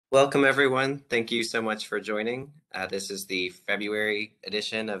Welcome, everyone. Thank you so much for joining. This is the February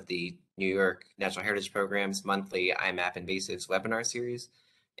edition of the New York Natural Heritage Program's monthly iMap Invasives webinar series,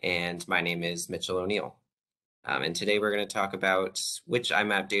 and my name is Mitchell O'Neill. And today we're going to talk about which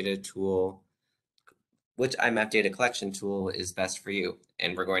iMap data collection tool is best for you.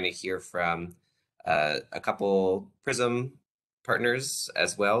 And we're going to hear from a couple PRISM partners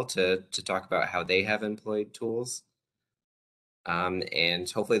as well to talk about how they have employed tools. And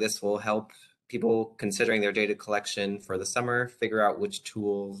hopefully this will help people considering their data collection for the summer figure out which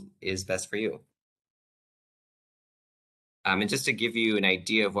tool is best for you. And just to give you an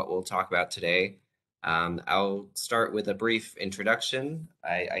idea of what we'll talk about today, I'll start with a brief introduction.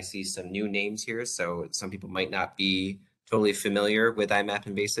 I see some new names here, so some people might not be totally familiar with iMap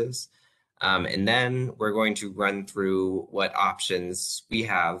Invasives. And then we're going to run through what options we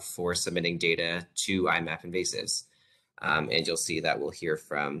have for submitting data to iMap Invasives. And you'll see that we'll hear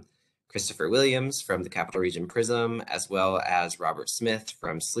from Christopher Williams from the Capital Region PRISM, as well as Robert Smith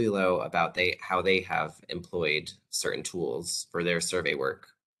from SLILO about how they have employed certain tools for their survey work.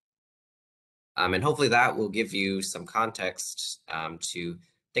 And hopefully that will give you some context to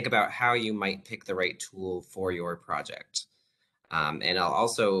think about how you might pick the right tool for your project. And I'll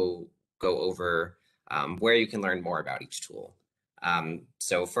also go over where you can learn more about each tool.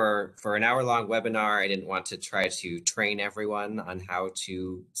 So for an hour-long webinar, I didn't want to try to train everyone on how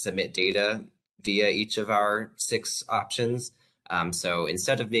to submit data via each of our 6 options. So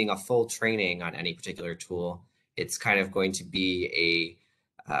instead of being a full training on any particular tool, it's kind of going to be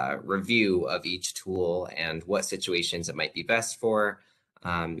a review of each tool and what situations it might be best for,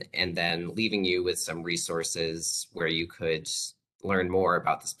 and then leaving you with some resources where you could learn more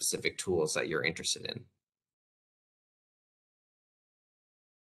about the specific tools that you're interested in.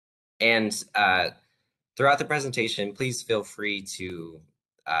 And throughout the presentation, please feel free to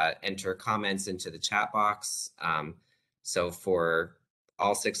enter comments into the chat box. So for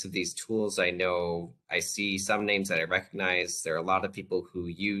all 6 of these tools, I see some names that I recognize. There are a lot of people who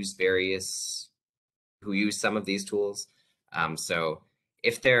use some of these tools. So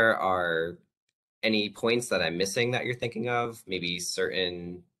if there are any points that I'm missing that you're thinking of, maybe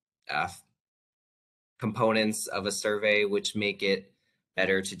certain components of a survey which make it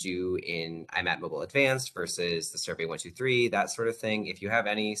better to do in iMap Mobile Advanced versus the Survey 123, that sort of thing. If you have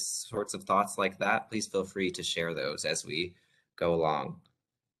any sorts of thoughts like that, please feel free to share those as we go along.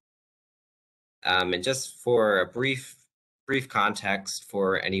 And just for a brief context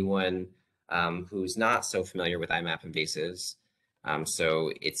for anyone who's not so familiar with iMap Invasives,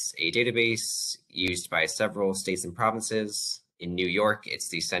 so it's a database used by several states and provinces. In New York, it's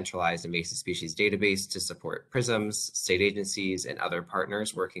the Centralized Invasive Species Database to support PRISMs, state agencies, and other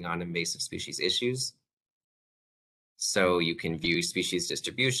partners working on invasive species issues. So you can view species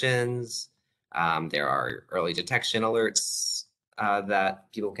distributions. There are early detection alerts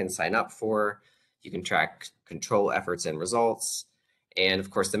that people can sign up for. You can track control efforts and results. And of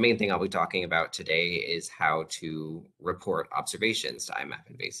course, the main thing I'll be talking about today is how to report observations to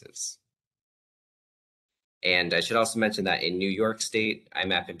iMap Invasives. And I should also mention that in New York State,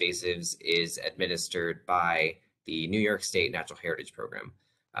 iMap Invasives is administered by the New York State Natural Heritage Program,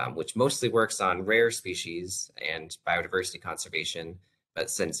 which mostly works on rare species and biodiversity conservation. But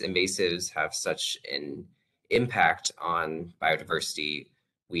since invasives have such an impact on biodiversity,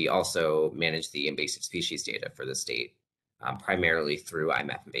 we also manage the invasive species data for the state, primarily through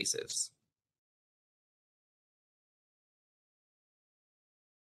iMap Invasives.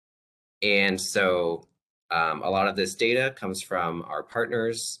 And so a lot of this data comes from our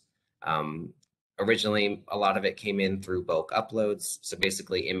partners. Originally, a lot of it came in through bulk uploads, so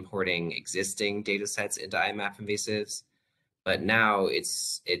basically importing existing data sets into iMap Invasives. But now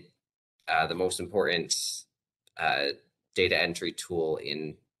it's the most important data entry tool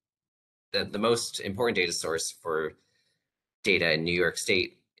in the most important data source for data in New York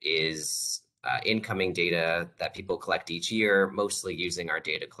State is incoming data that people collect each year, mostly using our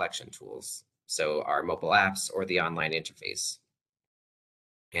data collection tools. So our mobile apps or the online interface.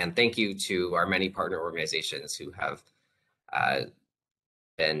 And thank you to our many partner organizations who have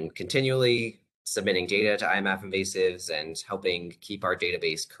been continually submitting data to iMap Invasives and helping keep our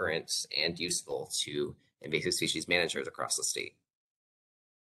database current and useful to invasive species managers across the state.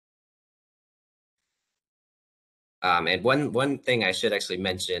 And one thing I should actually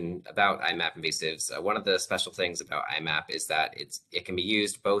mention about iMap Invasives, one of the special things about iMap is that it can be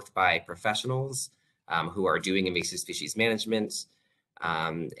used both by professionals who are doing invasive species management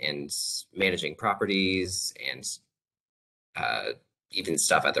and managing properties and even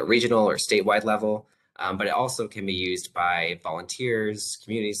stuff at the regional or statewide level, but it also can be used by volunteers,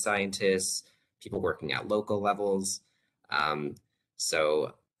 community scientists, people working at local levels. Um,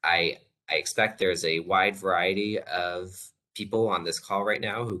 so I I expect there's a wide variety of people on this call right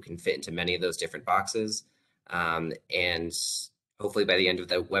now who can fit into many of those different boxes. And hopefully by the end of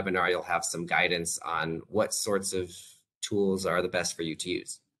the webinar, you'll have some guidance on what sorts of tools are the best for you to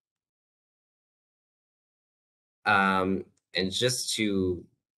use. And just to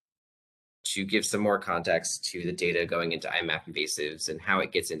give some more context to the data going into iMap invasives and how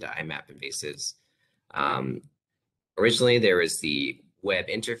it gets into iMap invasives. Um, Originally, there was the web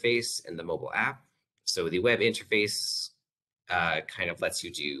interface and the mobile app. So the web interface kind of lets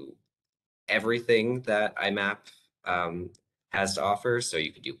you do everything that iMap um, has to offer. So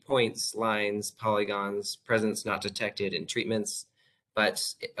you can do points, lines, polygons, presence not detected, and treatments.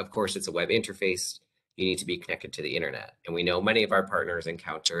 But of course, it's a web interface. You need to be connected to the internet. And we know many of our partners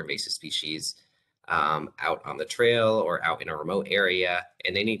encounter invasive species out on the trail or out in a remote area,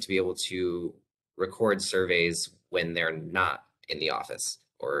 and they need to be able to record surveys when they're not in the office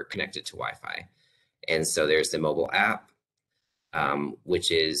or connected to Wi-Fi. And so there's the mobile app,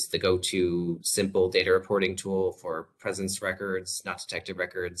 which is the go-to simple data reporting tool for presence records, not detected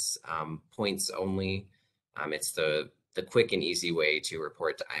records, points only. It's the quick and easy way to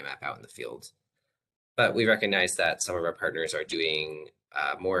report to iMap out in the field. But we recognize that some of our partners are doing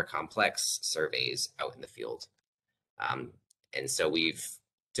more complex surveys out in the field. And so we've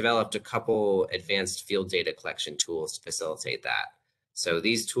developed a couple advanced field data collection tools to facilitate that. So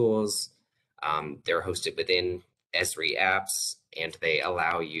these tools, they're hosted within Esri apps, and they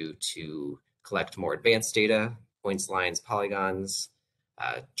allow you to collect more advanced data, points, lines, polygons,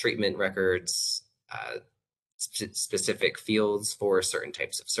 treatment records, specific fields for certain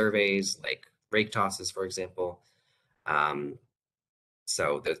types of surveys, like rake tosses, for example. Um,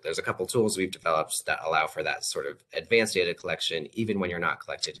 so there's a couple tools we've developed that allow for that sort of advanced data collection, even when you're not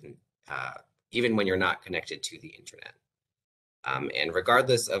even when you're not connected to the internet. And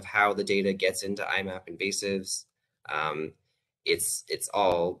regardless of how the data gets into iMap invasives, um, it's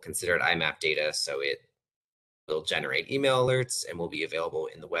all considered iMap data, so it will generate email alerts and will be available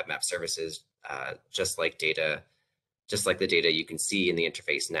in the web map services, just like the data you can see in the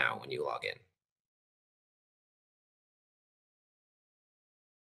interface now when you log in.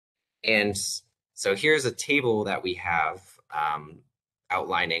 And so here's a table that we have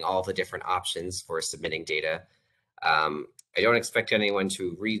outlining all the different options for submitting data. I don't expect anyone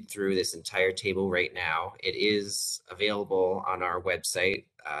to read through this entire table right now. It is available on our website.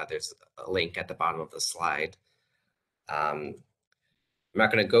 There's a link at the bottom of the slide. I'm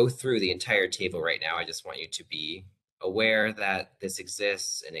not going to go through the entire table right now. I just want you to be aware that this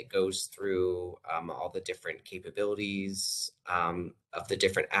exists, and it goes through all the different capabilities of the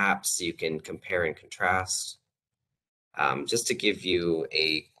different apps so you can compare and contrast. Just to give you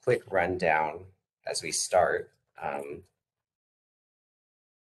a quick rundown as we start.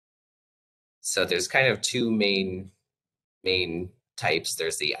 So there's kind of two main types.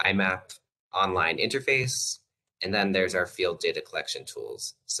 There's the iMap online interface, and then there's our field data collection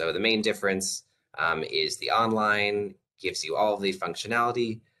tools. So the main difference is the online gives you all of the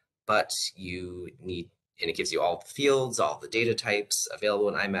functionality, but and it gives you all the fields, all the data types available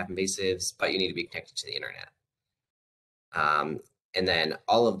in iMap invasives, but you need to be connected to the internet. And then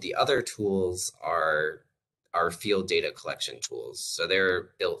all of the other tools are field data collection tools. So they're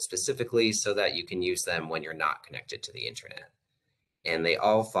built specifically so that you can use them when you're not connected to the internet. And they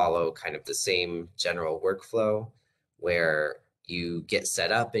all follow kind of the same general workflow where you get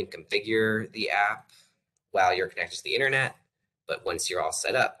set up and configure the app while you're connected to the internet. But once you're all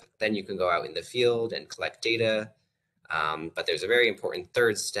set up, then you can go out in the field and collect data. But there's a very important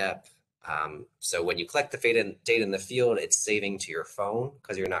third step. So when you collect the data in the field, it's saving to your phone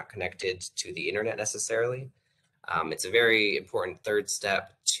because you're not connected to the internet necessarily. It's a very important third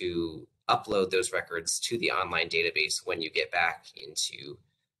step to upload those records to the online database when you get back into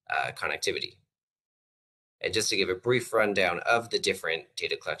connectivity. And just to give a brief rundown of the different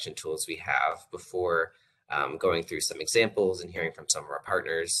data collection tools we have before going through some examples and hearing from some of our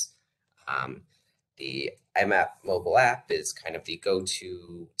partners. The iMap mobile app is kind of the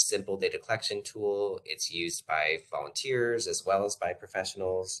go-to simple data collection tool. It's used by volunteers as well as by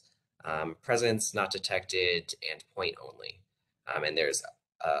professionals. Presence not detected and point only. And there's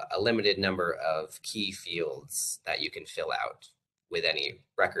a limited number of key fields that you can fill out with any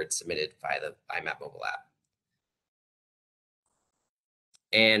record submitted by the iMap mobile app.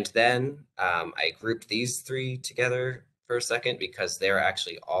 And then I grouped these three together for a second because they're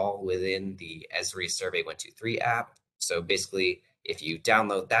actually all within the Esri Survey 123 app. So basically, if you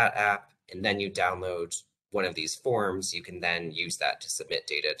download that app and then you download one of these forms, you can then use that to submit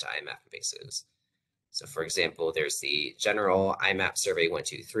data to iMap bases. So for example, there's the general iMap survey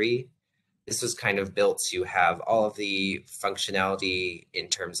 123. This was kind of built to have all of the functionality in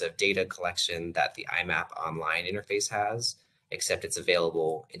terms of data collection that the iMap online interface has, except it's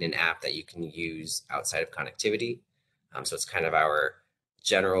available in an app that you can use outside of connectivity. So it's kind of our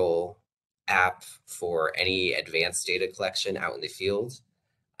general app for any advanced data collection out in the field.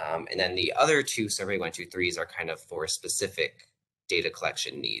 And then the other two Survey 123s are kind of for specific data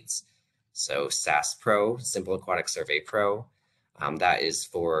collection needs. So SAS Pro, Simple Aquatic Survey Pro, that is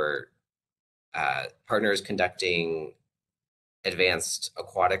for partners conducting advanced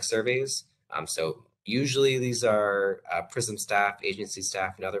aquatic surveys. So usually these are PRISM staff, agency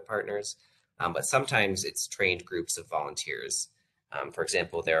staff, and other partners, but sometimes it's trained groups of volunteers. For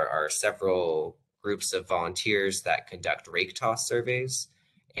example, there are several groups of volunteers that conduct rake toss surveys,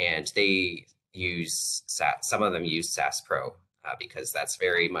 and they use some of them use SAS Pro because that's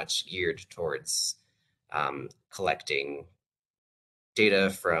very much geared towards collecting data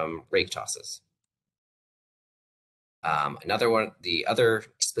from rake tosses. Another one, the other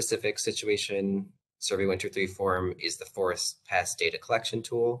specific situation Survey 123 form is the forest pest data collection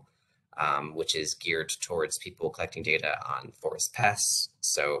tool, which is geared towards people collecting data on forest pests.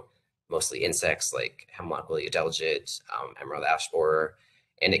 So mostly insects like hemlock woolly adelgid, emerald ash borer,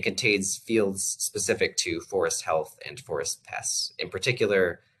 and it contains fields specific to forest health and forest pests. In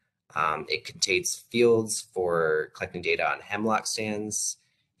particular, it contains fields for collecting data on hemlock stands.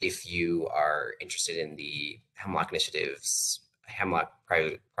 If you are interested in the Hemlock Initiative's Hemlock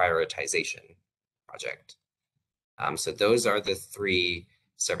Prioritization Project. So those are the three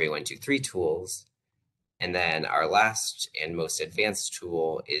Survey 123 tools. And then our last and most advanced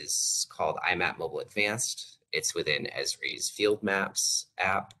tool is called iMap Mobile Advanced. It's within Esri's Field Maps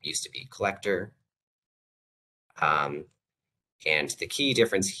app, used to be Collector. And the key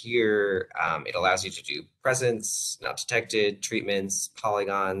difference here, it allows you to do presence, not detected, treatments,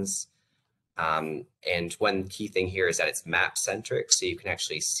 polygons. And one key thing here is that it's map centric, so you can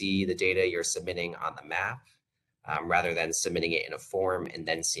actually see the data you're submitting on the map rather than submitting it in a form and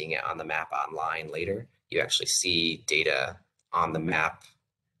then seeing it on the map online later. You actually see data on the map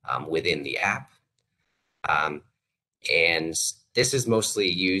within the app. And this is mostly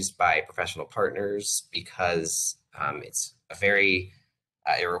used by professional partners because it's a very,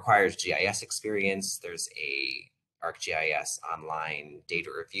 it requires GIS experience. There's a ArcGIS online data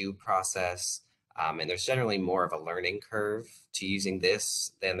review process, and there's generally more of a learning curve to using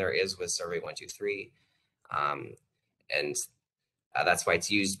this than there is with Survey 123. And that's why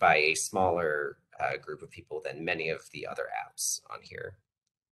it's used by a smaller group of people than many of the other apps on here.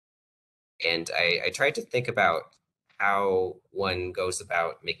 And I tried to think about how one goes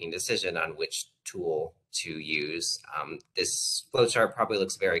about making a decision on which tool to use. This flowchart probably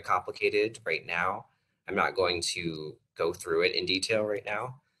looks very complicated right now. I'm not going to go through it in detail right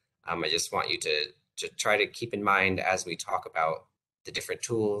now. I just want you to try to keep in mind as we talk about the different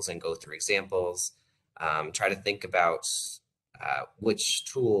tools and go through examples, try to think about which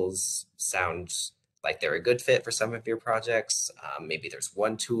tools sound like they're a good fit for some of your projects. Maybe there's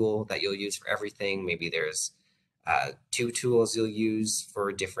one tool that you'll use for everything. Maybe there's two tools you'll use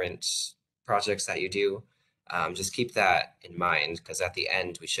for different projects that you do. Just keep that in mind because at the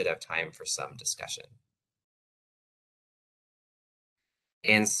end, we should have time for some discussion.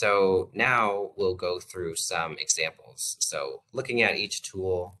 And so now we'll go through some examples. So looking at each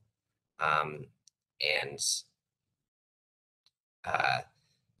tool and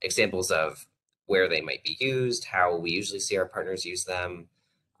examples of where they might be used, how we usually see our partners use them,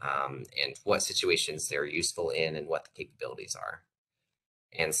 and what situations they're useful in and what the capabilities are.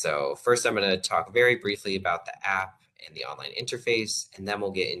 And so first I'm going to talk very briefly about the app and the online interface, and then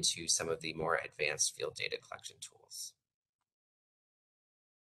we'll get into some of the more advanced field data collection tools.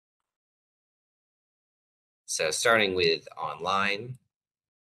 So starting with online,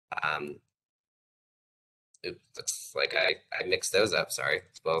 looks like I mixed those up, sorry.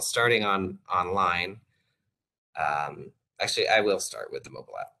 Well, starting on online, actually I will start with the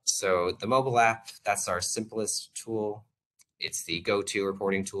mobile app. So the mobile app, that's our simplest tool. It's the go-to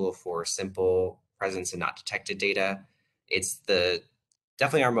reporting tool for simple presence and not detected data. It's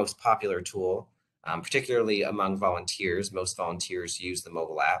definitely our most popular tool, particularly among volunteers. Most volunteers use the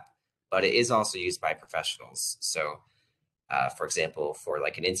mobile app, but it is also used by professionals. So for example, for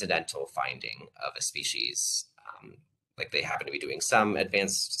like an incidental finding of a species, like they happen to be doing some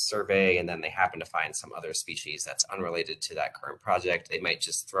advanced survey and then they happen to find some other species that's unrelated to that current project, they might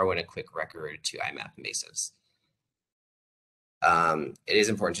just throw in a quick record to iMap invasives. It is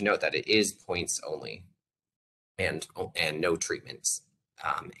important to note that it is points only and no treatments.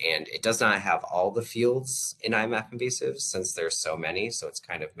 And it does not have all the fields in IMAP invasives since there's so many. So it's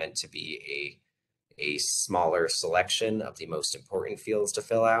kind of meant to be a smaller selection of the most important fields to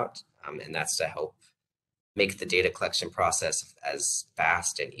fill out. And that's to help make the data collection process as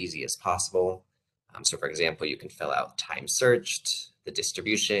fast and easy as possible. So for example, you can fill out time searched, the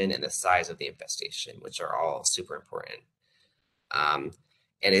distribution, and the size of the infestation, which are all super important. Um,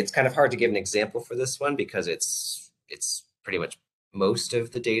 and it's kind of hard to give an example for this one because it's pretty much most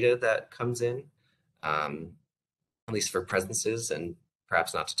of the data that comes in, um, at least for presences and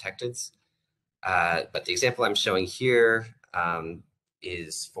perhaps not detecteds. But the example I'm showing here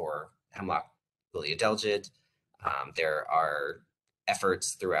is for hemlock lily adelgid. There are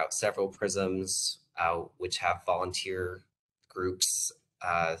efforts throughout several prisms which have volunteer groups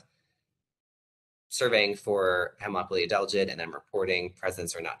surveying for hemlock lily adelgid and then reporting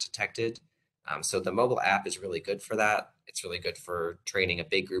presence or not detected. So the mobile app is really good for that. It's really good for training a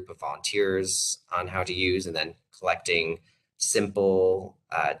big group of volunteers on how to use and then collecting simple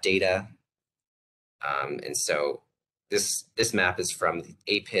data. And so this map is from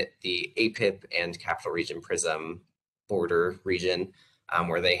the APIP and Capital Region Prism border region,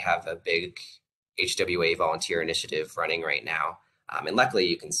 where they have a big HWA volunteer initiative running right now. And luckily,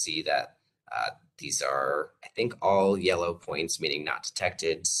 you can see that these are, I think, all yellow points, meaning not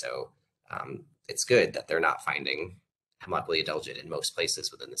detected. So it's good that they're not finding hemlock lily adelgid in most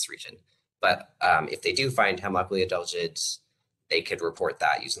places within this region. But if they do find hemlock lily adelgid, they could report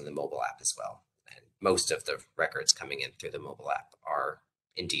that using the mobile app as well. And most of the records coming in through the mobile app are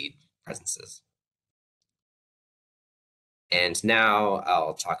indeed presences. And now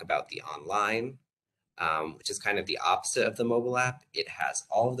I'll talk about the online, which is kind of the opposite of the mobile app. It has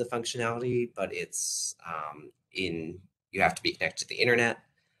all of the functionality, but it's you have to be connected to the internet.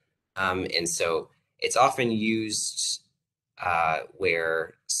 And so it's often used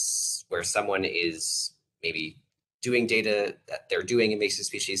where someone is maybe doing data that they're doing invasive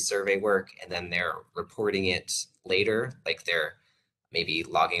species survey work, and then they're reporting it later, like they're maybe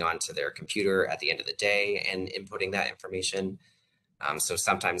logging onto their computer at the end of the day and inputting that information. So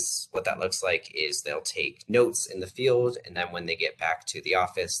sometimes what that looks like is they'll take notes in the field, and then when they get back to the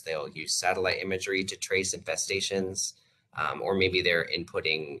office, they'll use satellite imagery to trace infestations, or maybe they're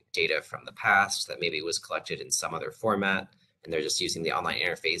inputting data from the past that maybe was collected in some other format, and they're just using the online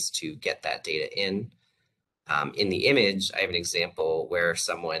interface to get that data in. In the image, I have an example where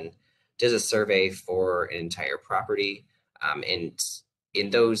someone does a survey for an entire property, and in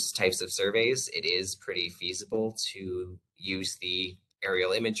those types of surveys, it is pretty feasible to use the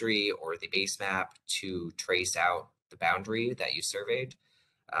aerial imagery or the base map to trace out the boundary that you surveyed.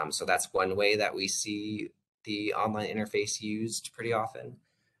 So that's one way that we see the online interface used pretty often.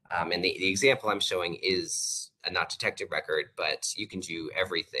 And the example I'm showing is a not detected record, but you can do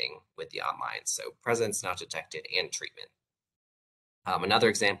everything with the online. So presence, not detected, and treatment. Another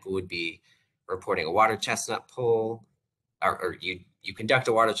example would be reporting a water chestnut pull, or you conduct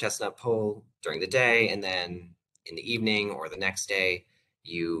a water chestnut pull during the day, and then in the evening or the next day,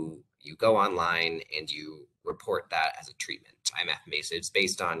 you go online and you report that as a treatment. iMap invasives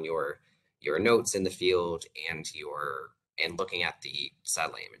based on your notes in the field and looking at the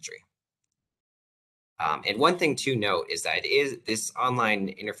satellite imagery. And one thing to note is that this online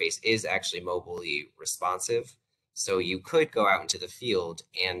interface is actually mobilely responsive. So you could go out into the field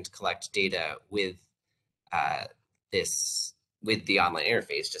and collect data with uh, with the online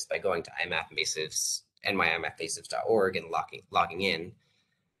interface just by going to iMap invasives, nyimappinvasives.org, and logging in.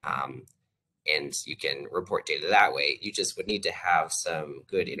 And you can report data that way. You just would need to have some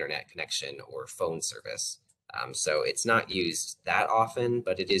good internet connection or phone service. So it's not used that often,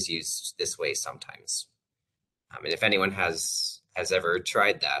 but it is used this way sometimes. And if anyone has ever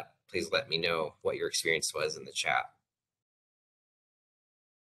tried that, please let me know what your experience was in the chat.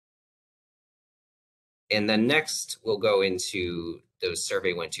 And then next, we'll go into those Survey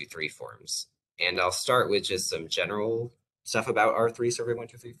 123 forms. And I'll start with just some general stuff about R3 Survey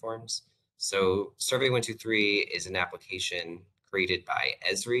 123 forms. So Survey 123 is an application created by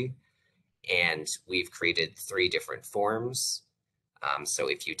Esri, and we've created 3 different forms. So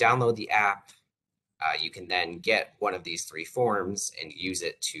if you download the app, you can then get one of these 3 forms and use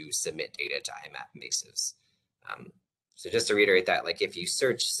it to submit data to iMap invasives. So just to reiterate that, like if you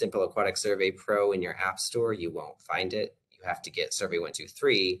search Simple Aquatic Survey Pro in your app store, you won't find it. You have to get Survey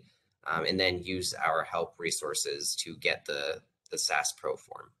 123 and then use our help resources to get the SAS Pro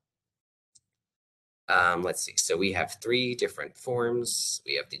form. Let's see. So we have 3 different forms.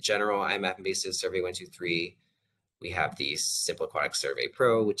 We have the general iMap invasive Survey 123. We have the Simple Aquatic Survey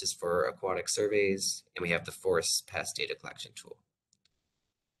Pro, which is for aquatic surveys, and we have the Force Pest Data Collection tool.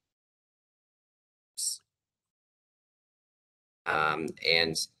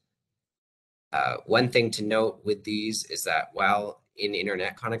 And one thing to note with these is that while in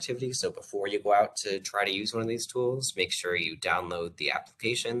internet connectivity, so before you go out to try to use one of these tools, make sure you download the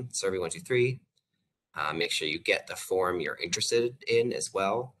application, Survey123. Make sure you get the form you're interested in as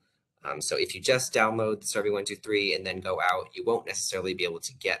well. So if you just download the Survey123 and then go out, you won't necessarily be able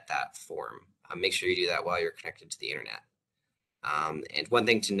to get that form. Make sure you do that while you're connected to the internet. And one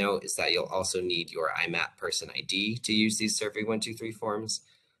thing to note is that you'll also need your iMap person ID to use these Survey123 forms.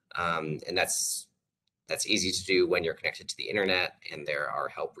 And that's easy to do when you're connected to the internet, and there are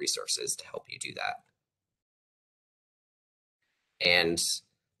help resources to help you do that. And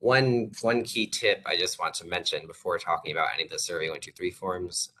one key tip I just want to mention before talking about any of the Survey123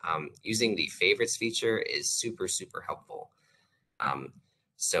 forms, using the favorites feature is super, super helpful.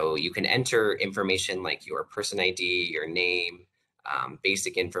 So you can enter information like your person ID, your name,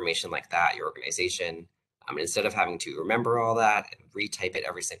 basic information like that, your organization. Instead of having to remember all that and retype it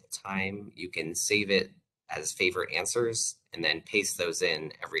every single time, you can save it as favorite answers and then paste those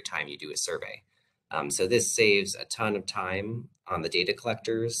in every time you do a survey. So this saves a ton of time on the data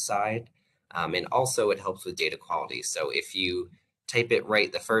collector's side, and also it helps with data quality. So if you type it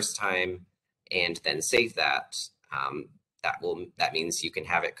right the first time and then save that, that means you can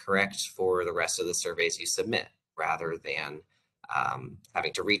have it correct for the rest of the surveys you submit, rather than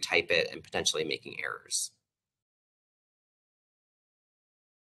having to retype it and potentially making errors.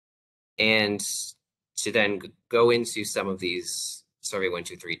 And to then go into some of these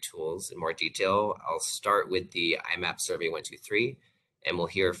Survey123 tools in more detail, I'll start with the iMap Survey123, and we'll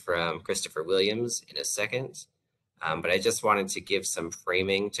hear from Christopher Williams in a second. But I just wanted to give some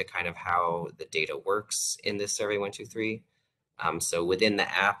framing to kind of how the data works in this Survey123. So within the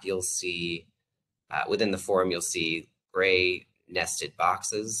app, you'll see, within the form, you'll see gray nested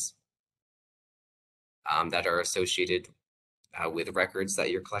boxes that are associated with records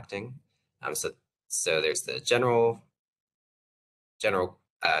that you're collecting. So there's the general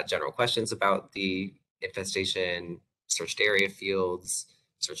questions about the infestation, searched area fields,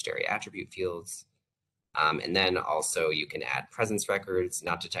 searched area attribute fields. And then also you can add presence records,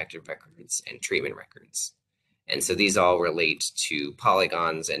 not detected records, and treatment records. And so these all relate to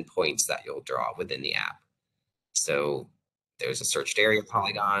polygons and points that you'll draw within the app. So there's a searched area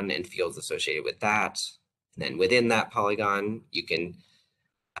polygon and fields associated with that. And then within that polygon, you can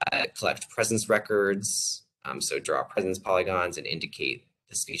collect presence records. So draw presence polygons and indicate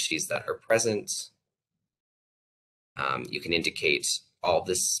the species that are present. You can indicate all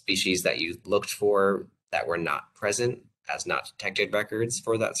the species that you looked for that were not present as not detected records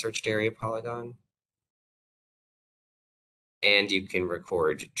for that searched area polygon. And you can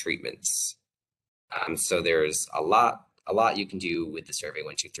record treatments. So there's a lot you can do with the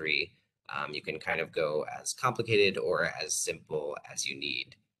Survey123. You can kind of go as complicated or as simple as you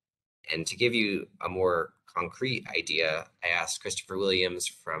need. And to give you a more concrete idea, I asked Christopher Williams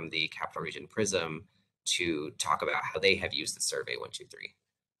from the Capital Region PRISM to talk about how they have used the Survey123.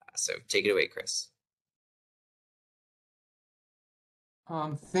 So take it away, Chris.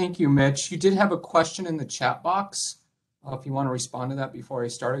 Thank you, Mitch. You did have a question in the chat box. If you want to respond to that before I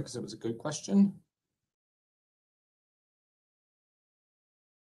started, because it was a good question.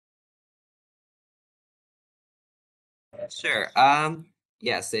 Sure.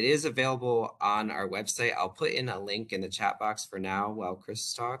 Yes, it is available on our website. I'll put in a link in the chat box for now while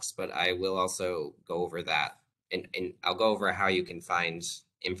Chris talks, but I will also go over that, and I'll go over how you can find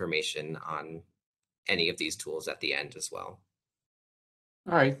information on any of these tools at the end as well.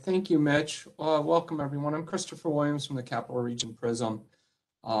 All right, thank you, Mitch. Welcome, everyone. I'm Christopher Williams from the Capital Region PRISM.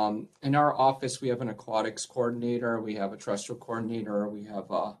 In our office, we have an aquatics coordinator, we have a terrestrial coordinator, we have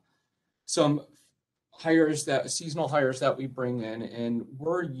some seasonal hires that we bring in, and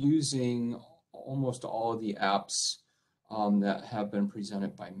we're using almost all of the apps that have been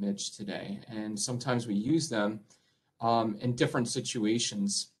presented by Mitch today. And sometimes we use them in different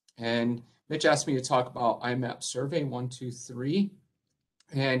situations. And Mitch asked me to talk about iMap Survey123.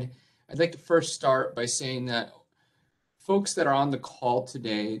 And I'd like to first start by saying that folks that are on the call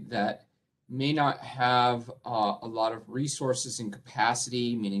today that may not have a lot of resources and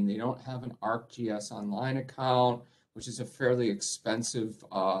capacity, meaning they don't have an ArcGIS Online account, which is a fairly expensive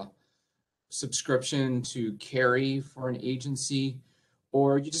subscription to carry for an agency,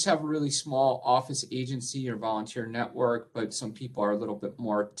 or you just have a really small office agency or volunteer network, but some people are a little bit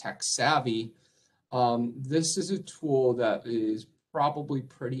more tech savvy. This is a tool that is probably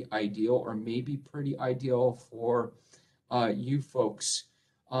pretty ideal, or maybe pretty ideal for you folks,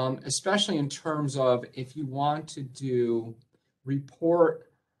 especially in terms of if you want to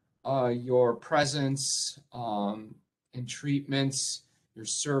report your presence and treatments, your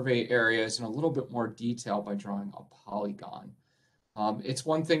survey areas in a little bit more detail by drawing a polygon. It's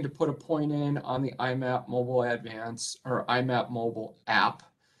one thing to put a point in on the iMap Mobile Advance or iMap Mobile app,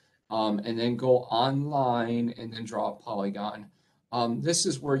 and then go online and then draw a polygon. This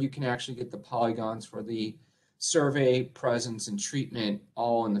is where you can actually get the polygons for the survey, presence, and treatment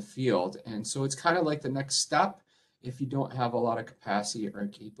all in the field. And so it's kind of like the next step if you don't have a lot of capacity or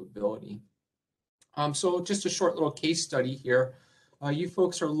capability. So just a short little case study here. You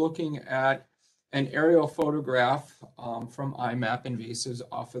folks are looking at an aerial photograph from iMap Invasives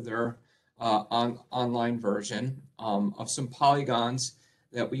off of their online version of some polygons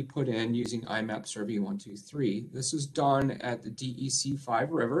that we put in using iMap Survey 123. This is done at the DEC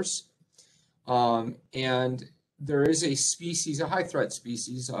 5 Rivers. And there is a species, a high threat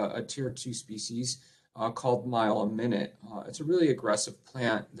species, a tier 2 species called mile a minute. It's a really aggressive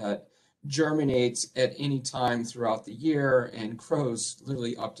plant that germinates at any time throughout the year and grows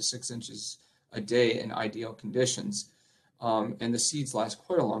literally up to 6 inches a day in ideal conditions. And the seeds last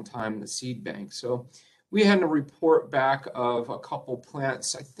quite a long time in the seed bank. So we had a report back of a couple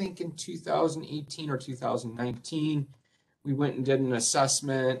plants, I think in 2018 or 2019. We went and did an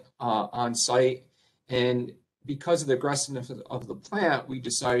assessment on site, and because of the aggressiveness of the plant, we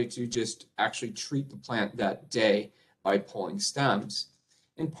decided to just actually treat the plant that day by pulling stems.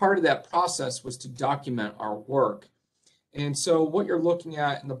 And part of that process was to document our work. And so what you're looking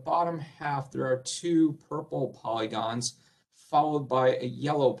at in the bottom half, there are two purple polygons followed by a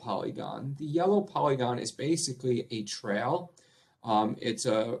yellow polygon. The yellow polygon is basically a trail. It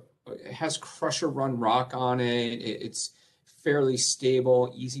has crusher run rock on it. It's fairly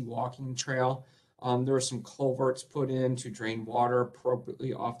stable, easy walking trail. There are some culverts put in to drain water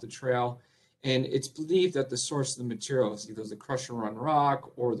appropriately off the trail. And it's believed that the source of the material is either the crusher run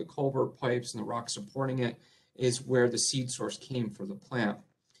rock or the culvert pipes and the rock supporting it is where the seed source came for the plant.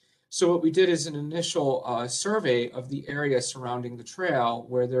 So what we did is an initial survey of the area surrounding the trail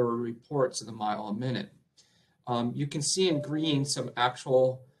where there were reports of the mile a minute. You can see in green some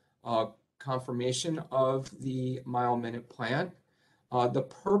actual confirmation of the mile a minute plant. The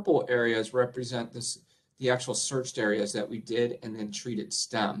purple areas represent the actual searched areas that we did and then treated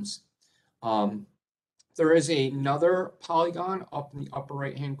stems. There is another polygon up in the upper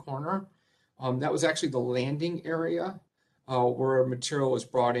right-hand corner. That was actually the landing area where material was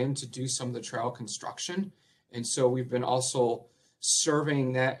brought in to do some of the trail construction. And so we've been also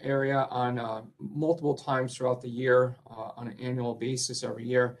surveying that area on multiple times throughout the year on an annual basis every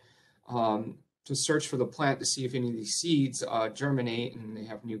year to search for the plant to see if any of these seeds germinate and they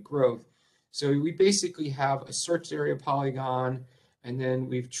have new growth. So we basically have a searched area polygon, and then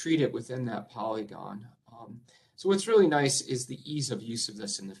we've treated within that polygon. So what's really nice is the ease of use of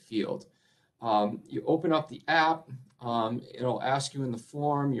this in the field. You open up the app, it'll ask you in the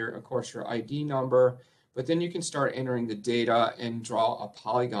form, of course, your ID number, but then you can start entering the data and draw a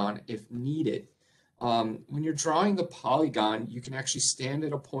polygon if needed. When you're drawing the polygon, you can actually stand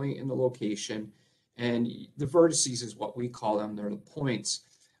at a point in the location, and the vertices is what we call them, they're the points.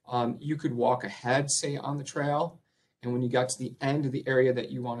 You could walk ahead, say, on the trail, and when you got to the end of the area that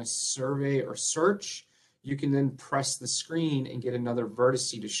you want to survey or search, you can then press the screen and get another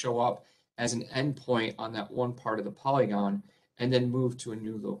vertice to show up as an endpoint on that one part of the polygon, and then move to a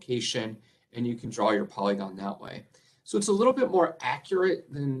new location, and you can draw your polygon that way. So it's a little bit more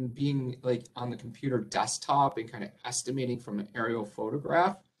accurate than being like on the computer desktop and kind of estimating from an aerial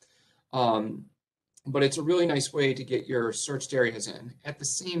photograph. But it's a really nice way to get your searched areas in. At the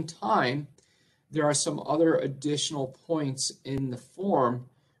same time, there are some other additional points in the form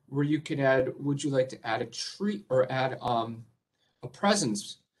where you can add, would you like to add a tree or add a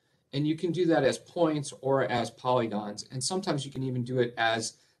presence? And you can do that as points or as polygons. And sometimes you can even do it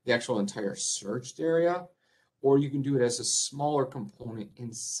as the actual entire searched area, or you can do it as a smaller component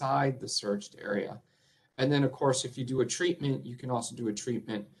inside the searched area. And then, of course, if you do a treatment, you can also do a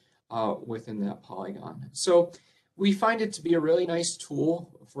treatment within that polygon. So we find it to be a really nice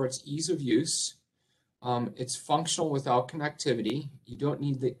tool for its ease of use. It's functional without connectivity. You don't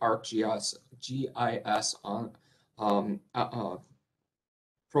need the ArcGIS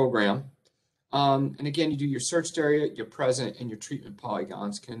program. And again, you do your searched area, your present, and your treatment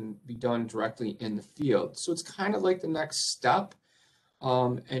polygons can be done directly in the field. So it's kind of like the next step.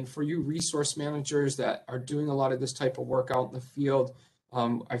 And for you resource managers that are doing a lot of this type of work out in the field,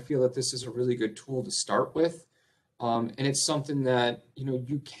 I feel that this is a really good tool to start with. And it's something that,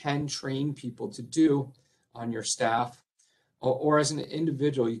 you can train people to do on your staff, or as an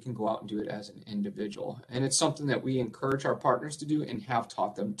individual, you can go out and do it as an individual. And it's something that we encourage our partners to do and have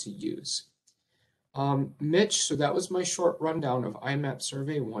taught them to use. Mitch, so that was my short rundown of iMap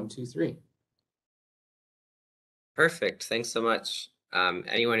Survey 123. Perfect. Thanks so much.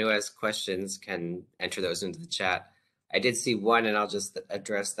 Anyone who has questions can enter those into the chat. I did see one, and I'll just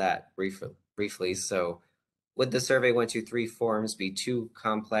address that briefly. So, would the Survey 123 forms be too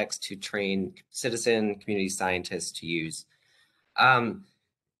complex to train citizen community scientists to use?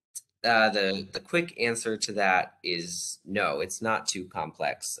 The quick answer to that is no, it's not too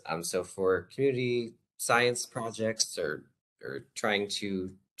complex. So for community science projects or trying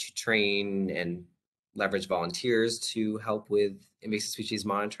to train and leverage volunteers to help with invasive species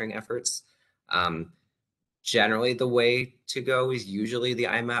monitoring efforts, generally the way to go is usually the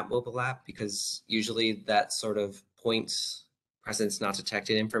iMap mobile app, because usually that sort of point presence not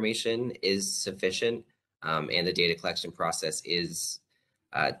detected information is sufficient, and the data collection process is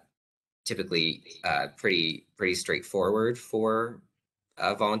uh, typically pretty straightforward for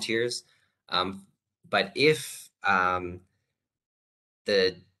volunteers. But if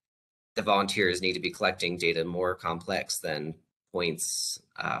the the volunteers need to be collecting data more complex than points,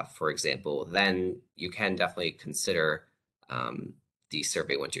 for example, then you can definitely consider the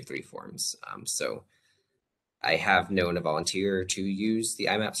Survey 123 forms. So I have known a volunteer to use the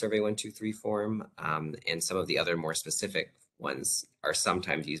IMAP Survey 123 form, and some of the other more specific ones are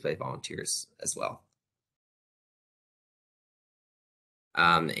sometimes used by volunteers as well.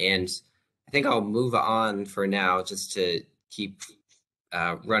 And I think I'll move on for now just to keep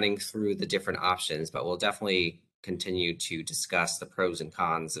running through the different options, but we'll definitely continue to discuss the pros and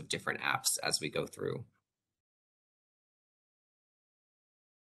cons of different apps as we go through.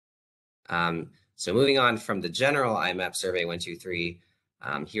 So moving on from the general IMAP Survey 123,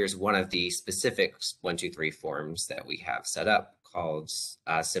 here's one of the specific 123 forms that we have set up called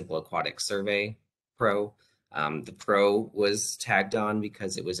Simple Aquatic Survey Pro. The Pro was tagged on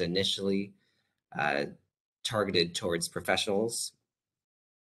because it was initially targeted towards professionals.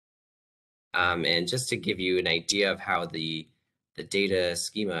 And just to give you an idea of how the data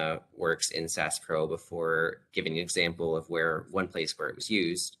schema works in SAS Pro before giving an example of one place where it was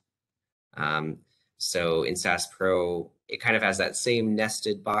used. So in SAS Pro, it kind of has that same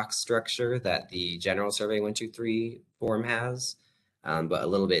nested box structure that the general Survey 123 form has, but a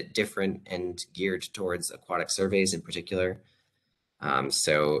little bit different and geared towards aquatic surveys in particular.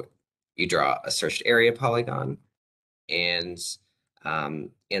 So you draw a searched area polygon and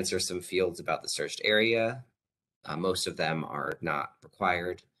answer some fields about the searched area. Most of them are not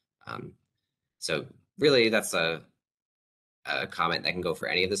required. So really that's a comment that can go for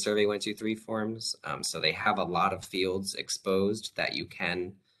any of the Survey 123 forms. So they have a lot of fields exposed that you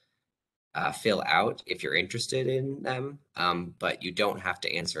can fill out if you're interested in them, but you don't have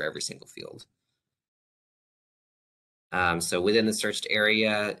to answer every single field. So within the searched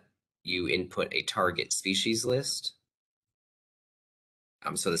area, you input a target species list.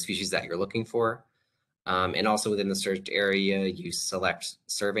 So the species that you're looking for. And also within the searched area, you select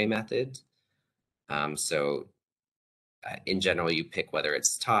survey method. So in general, you pick whether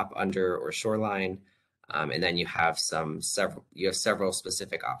it's top, under, or shoreline. And then you have several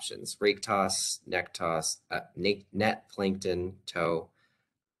specific options: rake toss, neck toss, net, plankton, tow,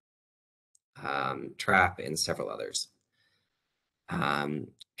 trap, and several others. And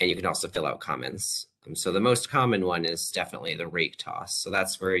you can also fill out comments. So the most common one is definitely the rake toss. So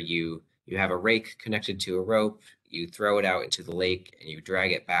that's where you have a rake connected to a rope, you throw it out into the lake, and you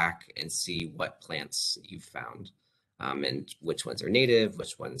drag it back and see what plants you've found, and which ones are native,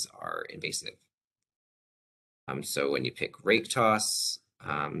 which ones are invasive. So when you pick rake toss,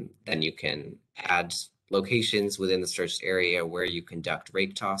 then you can add locations within the searched area where you conduct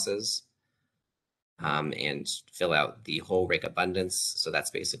rake tosses, and fill out the whole rake abundance. So that's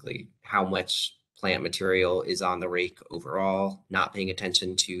basically how much plant material is on the rake overall, not paying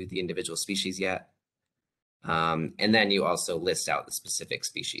attention to the individual species yet. And then you also list out the specific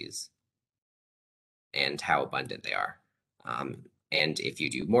species and how abundant they are. And if you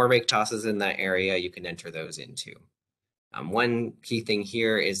do more rake tosses in that area, you can enter those in too. One key thing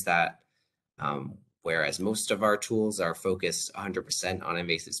here is that whereas most of our tools are focused 100% on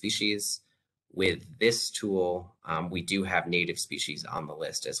invasive species, with this tool, we do have native species on the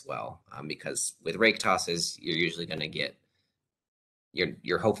list as well, because with rake tosses, you're usually going to get,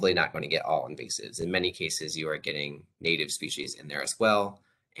 you're hopefully not going to get all invasives. In many cases, you are getting native species in there as well,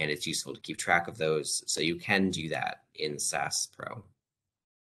 and it's useful to keep track of those. So you can do that in SAS Pro.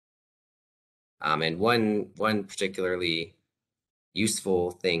 And one particularly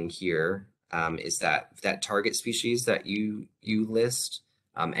useful thing here is that target species that you list,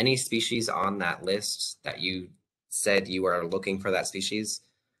 any species on that list that you said you are looking for that species,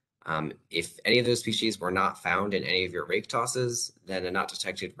 if any of those species were not found in any of your rake tosses, then a not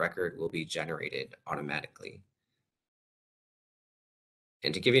detected record will be generated automatically.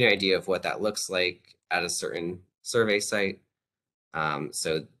 And to give you an idea of what that looks like at a certain survey site,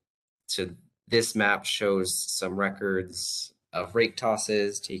 so this map shows some records of rake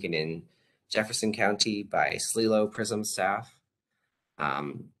tosses taken in Jefferson County by SLILO Prism staff.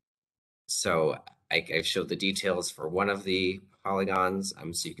 So I showed the details for one of the polygons.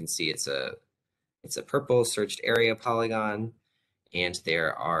 So you can see it's a purple searched area polygon, and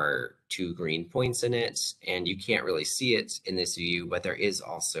there are two green points in it, and you can't really see it in this view, but there is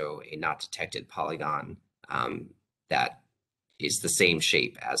also a not detected polygon that is the same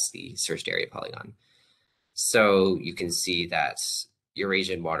shape as the searched area polygon. So you can see that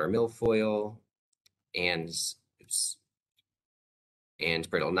Eurasian water milfoil and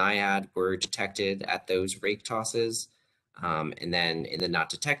brittle naiad were detected at those rake tosses. And then in the not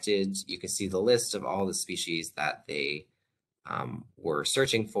detected, you can see the list of all the species that they were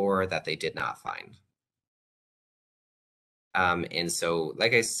searching for that they did not find. And so,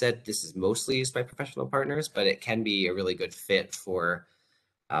 like I said, this is mostly used by professional partners, but it can be a really good fit for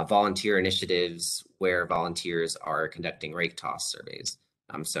volunteer initiatives where volunteers are conducting rake toss surveys.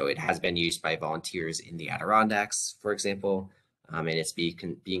 So it has been used by volunteers in the Adirondacks, for example, and it's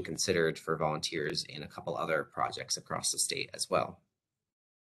being considered for volunteers in a couple other projects across the state as well.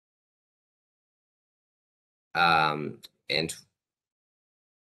 And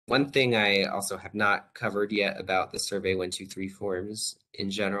one thing I also have not covered yet about the Survey 123 forms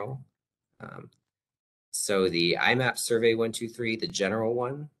in general. So the iMap Survey 123, the general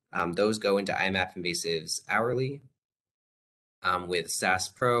one, those go into iMap invasives hourly with SAS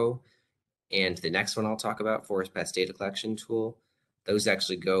Pro. And the next one I'll talk about, Forest Pest Data Collection Tool, those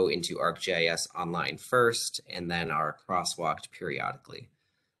actually go into ArcGIS online first and then are crosswalked periodically.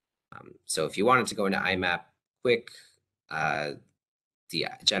 So if you wanted to go into iMap quick, the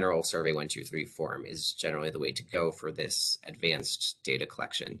general Survey 123 form is generally the way to go for this advanced data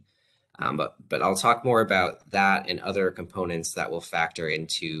collection. But I'll talk more about that and other components that will factor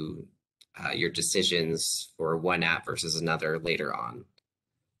into your decisions for one app versus another later on.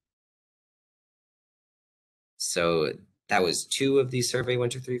 So that was two of the Survey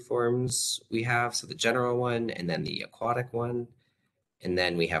 123 forms we have. So the general one and then the aquatic one. And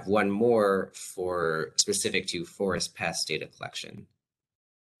then we have one more for specific to forest pest data collection.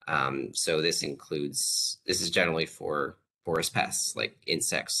 So this is generally for forest pests like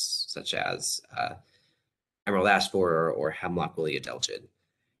insects such as emerald ash borer or hemlock woolly adelgid.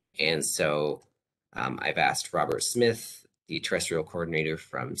 And so I've asked Robert Smith, the terrestrial coordinator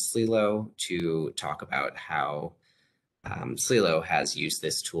from SLILO, to talk about how SLILO has used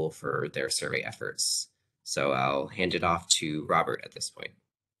this tool for their survey efforts. So I'll hand it off to Robert at this point.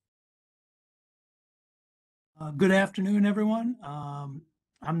 Good afternoon, everyone.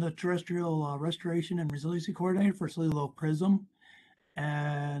 I'm the Terrestrial Restoration and Resiliency Coordinator for SLILO Prism.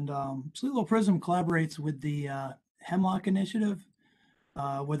 And SLILO Prism collaborates with the Hemlock Initiative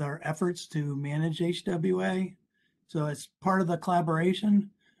with our efforts to manage HWA. So as part of the collaboration,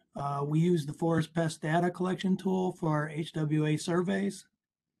 we use the Forest Pest Data Collection tool for our HWA surveys.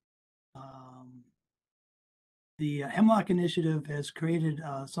 The Hemlock Initiative has created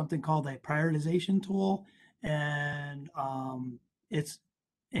something called a prioritization tool, and it's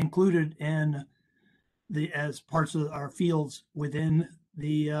included in as parts of our fields within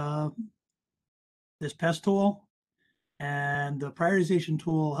the this pest tool. And the prioritization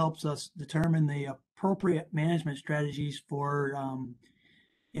tool helps us determine the appropriate management strategies for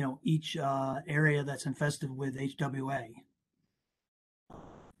each area that's infested with HWA.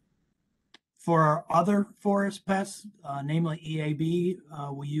 For our other forest pests, namely EAB,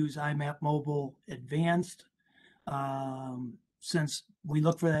 we use iMap Mobile Advanced. Since we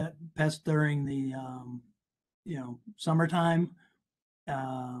look for that pest during the summertime,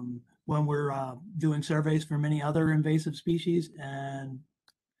 when we're doing surveys for many other invasive species, and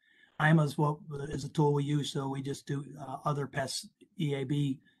IMA is a tool we use, so we just do other pests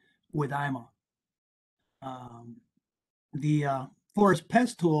EAB with IMA. The forest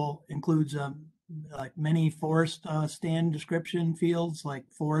pest tool includes like many forest stand description fields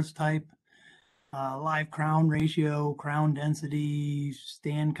like forest type, live crown ratio, crown density,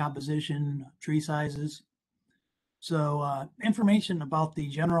 stand composition, tree sizes. So information about the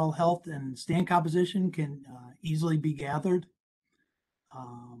general health and stand composition can easily be gathered.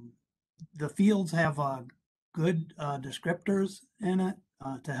 the fields have good descriptors in it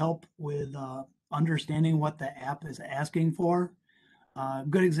to help with understanding what the app is asking for. A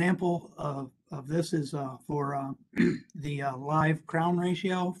good example of this is for the live crown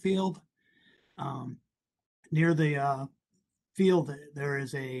ratio field. Um, Near the field, there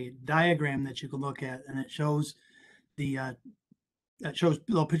is a diagram that you can look at, and it shows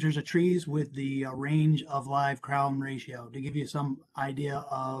little pictures of trees with the range of live crown ratio to give you some idea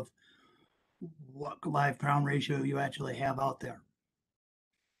of what live crown ratio you actually have out there.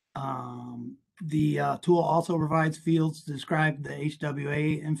 The tool also provides fields to describe the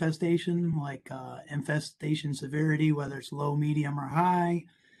HWA infestation, like infestation severity, whether it's low, medium, or high.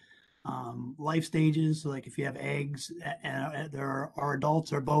 Life stages, like if you have eggs and there are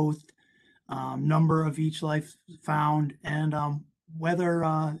adults or both, number of each life found, and whether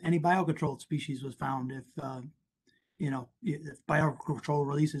any biocontrolled species was found. If if biocontrol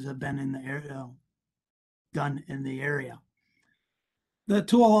releases have been in the area, done in the area. The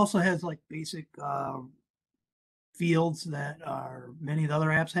tool also has like basic fields that are many of the other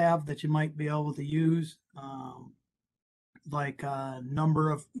apps have that you might be able to use, like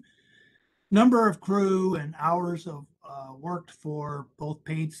number of crew and hours of worked for both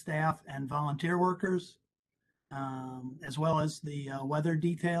paid staff and volunteer workers, as well as the weather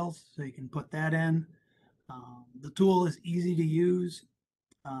details. So you can put that in. The tool is easy to use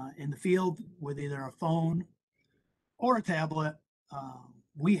in the field with either a phone or a tablet.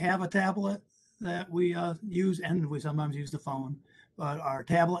 We have a tablet that we use, and we sometimes use the phone. But our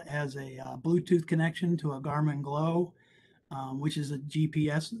tablet has a Bluetooth connection to a Garmin Glow, which is a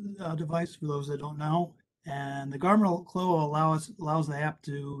GPS device for those that don't know. And the Garmin Glow allows the app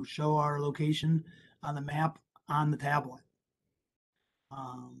to show our location on the map on the tablet.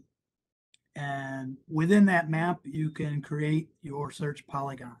 And within that map, you can create your search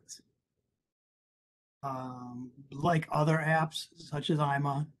polygons. Like other apps, such as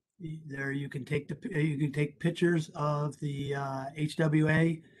iMap, there you can take pictures of the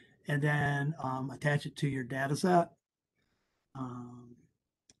HWA and then attach it to your data set.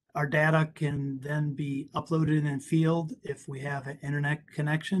 Our data can then be uploaded in field if we have an internet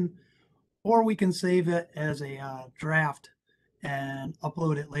connection, or we can save it as a draft and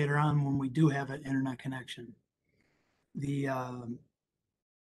upload it later on when we do have an internet connection. The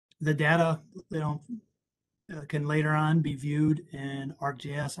data, can later on be viewed in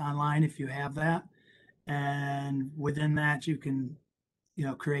ArcGIS Online if you have that, and within that you can,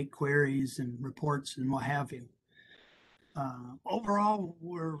 create queries and reports and what have you. Overall,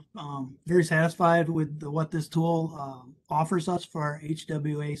 we're very satisfied with what this tool offers us for our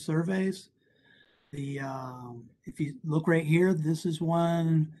HWA surveys. If you look right here, this is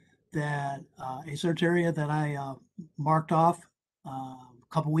one that a search area that I marked off a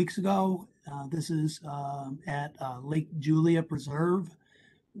couple weeks ago. This is at Lake Julia Preserve,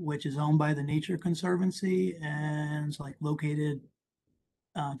 which is owned by the Nature Conservancy, and it's like located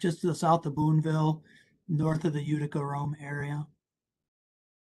just to the south of Boonville, north of the Utica Rome area.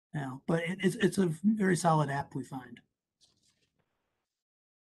 But it's a very solid app, we find.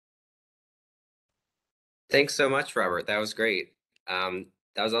 Thanks so much, Robert. That was great. That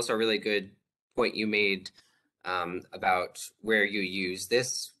was also a really good point you made about where you use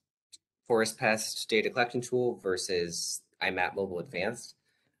this forest pest data collection tool versus iMap Mobile Advanced.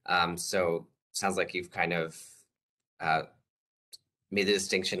 So sounds like you've kind of made the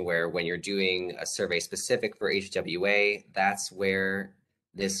distinction where when you're doing a survey specific for HWA, that's where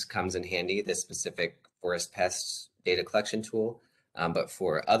this comes in handy, this specific forest pest data collection tool. But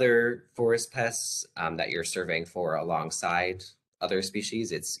for other forest pests that you're surveying for alongside other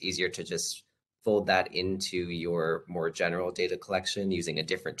species, it's easier to just fold that into your more general data collection using a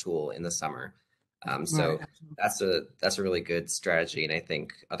different tool in the summer. So Right, that's a really good strategy, and I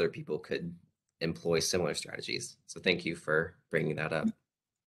think other people could employ similar strategies. So thank you for bringing that up.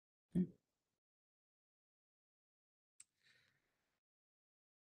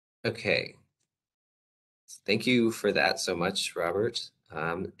 Okay. Thank you for that so much, Robert.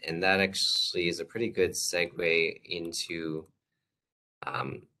 And that actually is a pretty good segue into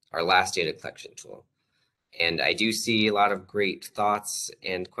our last data collection tool. And I do see a lot of great thoughts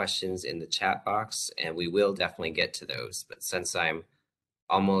and questions in the chat box, and we will definitely get to those. But since I'm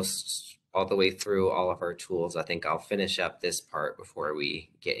almost all the way through all of our tools, I think I'll finish up this part before we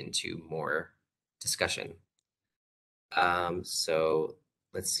get into more discussion. So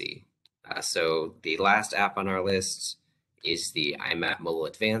let's see. So the last app on our list is the iMap Mobile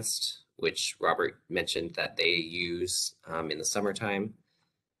Advanced, which Robert mentioned that they use in the summertime.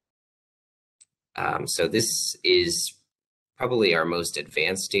 So this is probably our most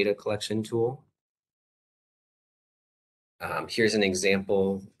advanced data collection tool. Here's an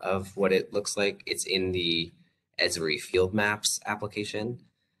example of what it looks like. It's in the Esri Field Maps application.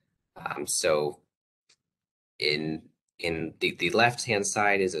 So in the left-hand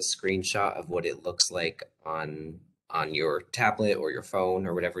side is a screenshot of what it looks like on your tablet or your phone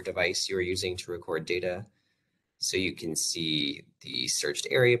or whatever device you're using to record data. So you can see the searched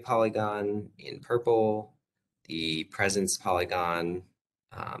area polygon in purple, the presence polygon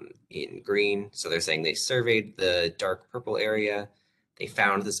in green. So they're saying they surveyed the dark purple area, they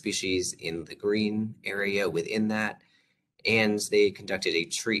found the species in the green area within that, and they conducted a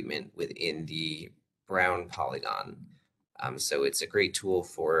treatment within the brown polygon. So it's a great tool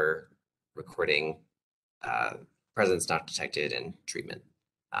for recording presence not detected and treatment,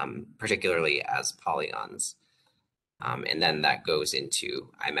 particularly as polygons. And then that goes into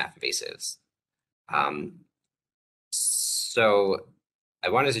iMap invasives. So I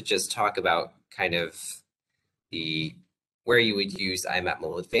wanted to just talk about kind of the where you would use iMap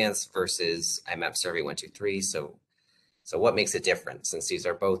Mobile Advanced versus iMap Survey 123. So what makes it different, since these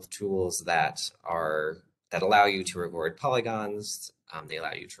are both tools that allow you to record polygons, they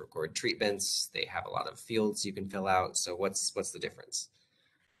allow you to record treatments, they have a lot of fields you can fill out. So what's the difference?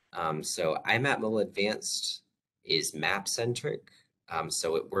 So iMap Mobile Advanced is map centric.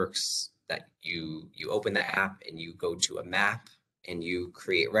 So it works that you open the app and you go to a map and you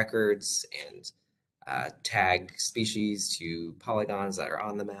create records and tag species to polygons that are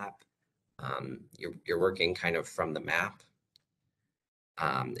on the map. You're working kind of from the map.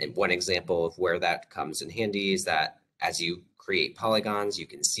 And one example of where that comes in handy is that as you create polygons, you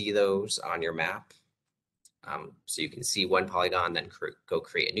can see those on your map. So you can see one polygon, then go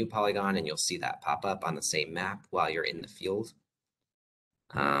create a new polygon, and you'll see that pop up on the same map while you're in the field.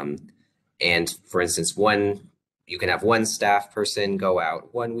 And for instance, you can have one staff person go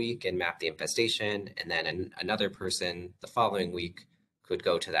out 1 week and map the infestation, and then another person the following week could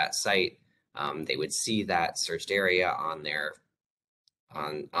go to that site. They would see that searched area on their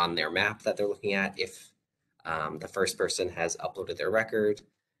map that they're looking at if the first person has uploaded their record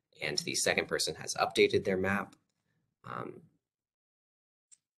and the second person has updated their map.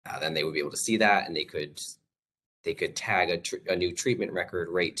 Then they would be able to see that, and they could tag a new treatment record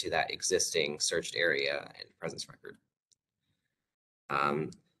right to that existing searched area and presence record.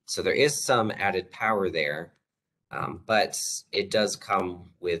 So there is some added power there, but it does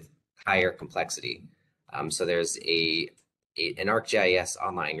come with higher complexity. So there's an ArcGIS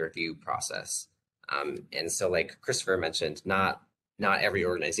online review process. And so like Christopher mentioned, not every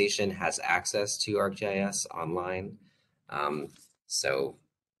organization has access to ArcGIS online. So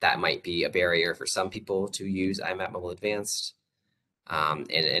that might be a barrier for some people to use iMap Mobile Advanced.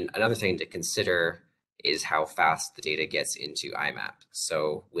 And another thing to consider is how fast the data gets into iMap.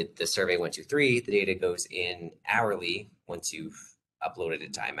 So with the Survey 123, the data goes in hourly once you've uploaded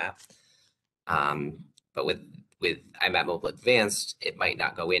it to iMap. But with iMap Mobile Advanced, it might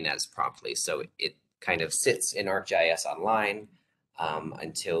not go in as promptly. So it kind of sits in ArcGIS online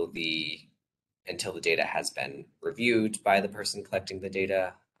until the data has been reviewed by the person collecting the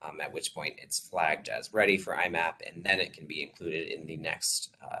data, at which point it's flagged as ready for iMap, and then it can be included in the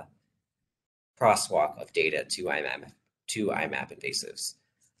next crosswalk of data to iMap invasives.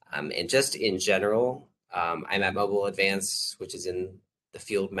 And just in general, iMap Mobile Advanced, which is in the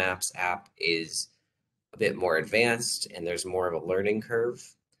Field Maps app, is a bit more advanced, and there's more of a learning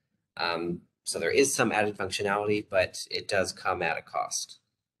curve. So there is some added functionality, but it does come at a cost.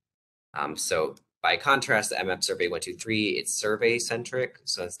 So by contrast, the iMap Survey 123, it's survey centric.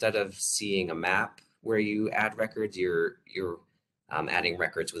 So instead of seeing a map where you add records, you're adding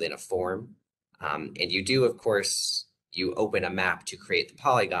records within a form. And you do, of course, you open a map to create the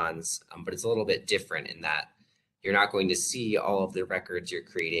polygons, but it's a little bit different in that you're not going to see all of the records you're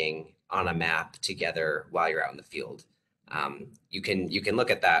creating on a map together while you're out in the field. You can look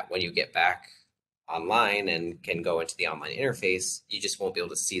at that when you get back online and can go into the online interface. You just won't be able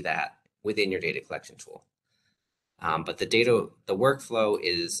to see that within your data collection tool. But the workflow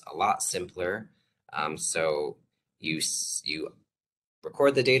is a lot simpler. So you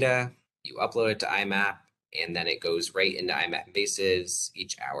record the data, you upload it to iMap, and then it goes right into iMap invasives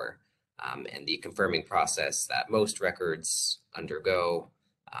each hour. And the confirming process that most records undergo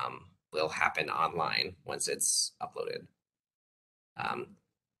will happen online once it's uploaded.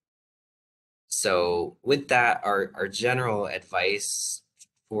 So with that, our general advice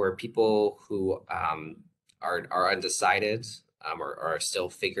for people who are undecided or are still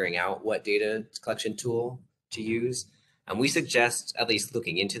figuring out what data collection tool to use, And we suggest at least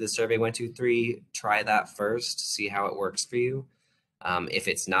looking into the Survey 123, try that first, see how it works for you. If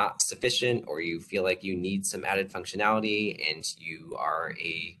it's not sufficient or you feel like you need some added functionality and you are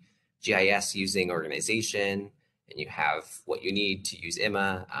a GIS using organization and you have what you need to use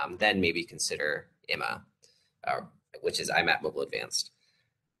IMA, then maybe consider IMA, which is iMap Mobile Advanced.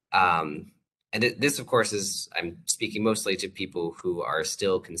 And this, of course, I'm speaking mostly to people who are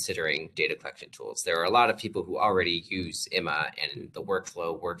still considering data collection tools. There are a lot of people who already use IMA and the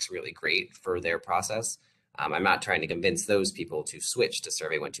workflow works really great for their process. I'm not trying to convince those people to switch to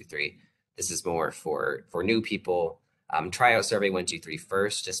Survey 123. This is more for new people. Try out Survey 123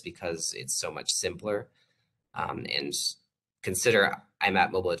 first, just because it's so much simpler. And consider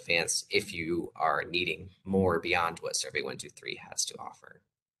iMap Mobile Advanced if you are needing more beyond what Survey 123 has to offer.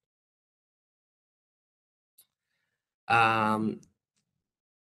 And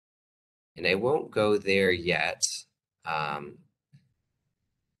I won't go there yet.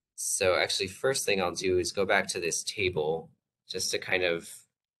 So actually, first thing I'll do is go back to this table just to kind of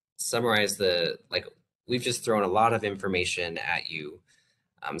summarize we've just thrown a lot of information at you.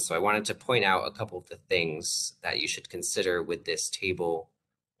 So I wanted to point out a couple of the things that you should consider with this table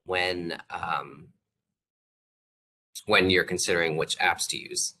when you're considering which apps to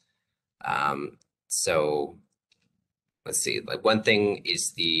use. So let's see, like one thing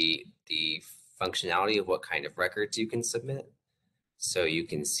is the functionality of what kind of records you can submit. So you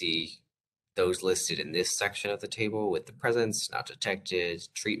can see those listed in this section of the table with the presence, not detected,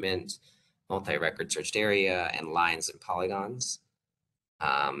 treatment, multi-record searched area, and lines and polygons.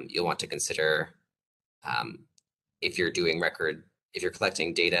 You'll want to consider if you're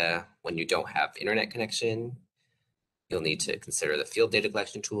collecting data when you don't have internet connection, you'll need to consider the field data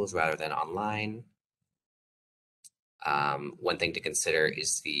collection tools rather than online. One thing to consider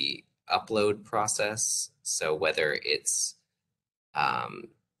is the upload process. So whether it's,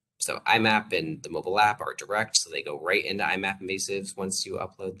 so iMap and the mobile app are direct, so they go right into iMap invasives once you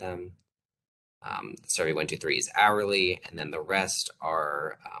upload them. Survey 123 is hourly, and then the rest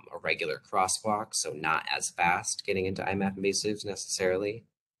are a regular crosswalk, so not as fast getting into iMap invasives necessarily.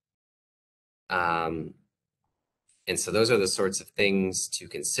 And so those are the sorts of things to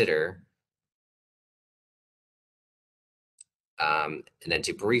consider. And then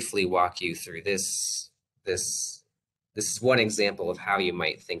to briefly walk you through this is one example of how you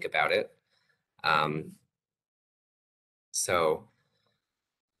might think about it. So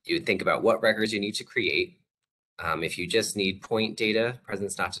you would think about what records you need to create. If you just need point data,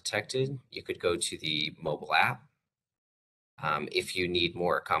 presence not detected, you could go to the mobile app. If you need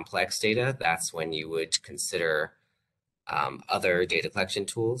more complex data, that's when you would consider other data collection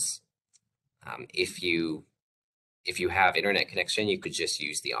tools. If you have internet connection, you could just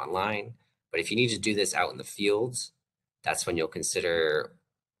use the online. But if you need to do this out in the fields, that's when you'll consider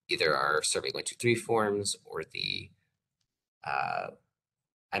either our Survey 123 forms or the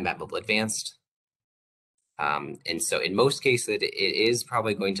iMap Mobile Advanced. And so in most cases, it is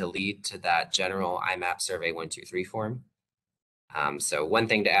probably going to lead to that general iMap Survey 123 form. So one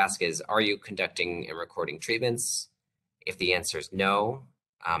thing to ask is, are you conducting and recording treatments? If the answer is no,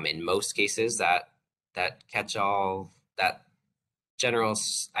 in most cases, that catch-all, that general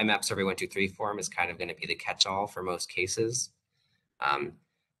iMap Survey 123 form is kind of going to be the catch-all for most cases.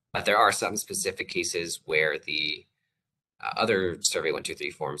 But there are some specific cases where the other Survey 123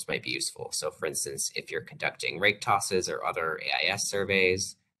 forms might be useful. So for instance, if you're conducting rake tosses or other AIS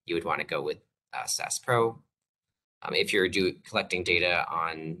surveys, you would want to go with SAS Pro. If you're collecting data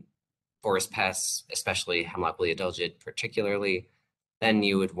on forest pests, especially hemlock woolly adelgid particularly, then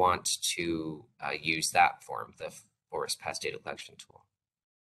you would want to use that form, the forest pest data collection tool.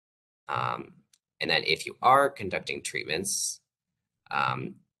 And then if you are conducting treatments,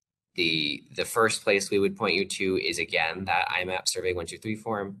 the first place we would point you to is, again, that iMap Survey 123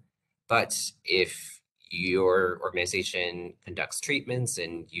 form. But if your organization conducts treatments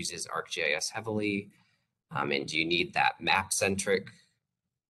and uses ArcGIS heavily, and you need that map-centric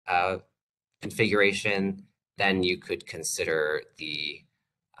configuration, then you could consider the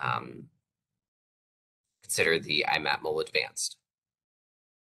iMap Mobile Advanced.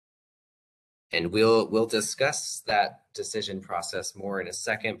 And we'll discuss that decision process more in a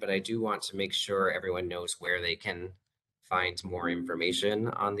second, but I do want to make sure everyone knows where they can find more information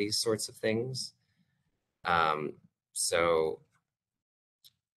on these sorts of things. So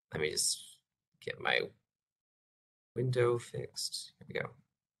let me just get my window fixed. Here we go.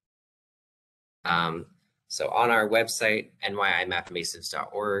 So on our website,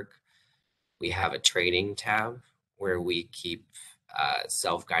 nyimappinvasives.org, we have a training tab where we keep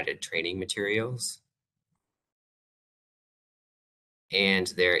self-guided training materials. And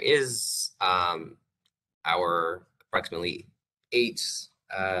there is our approximately 8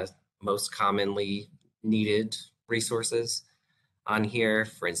 most commonly needed resources on here.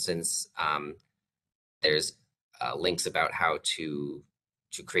 For instance, there's links about how to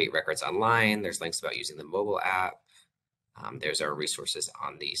create records online. There's links about using the mobile app. There's our resources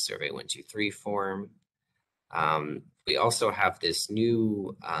on the Survey 123 form. We also have this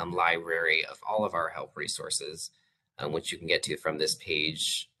new library of all of our help resources, which you can get to from this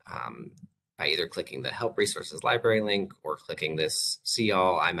page by either clicking the Help Resources Library link or clicking this See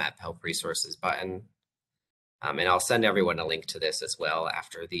All iMap Help Resources button. And I'll send everyone a link to this as well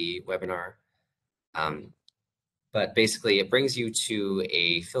after the webinar. But basically, it brings you to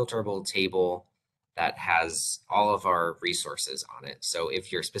a filterable table that has all of our resources on it. So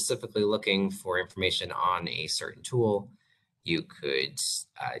if you're specifically looking for information on a certain tool, you could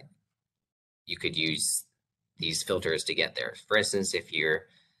use these filters to get there. For instance, if you're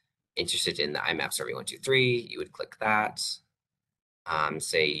interested in the iMap Survey 123, you would click that.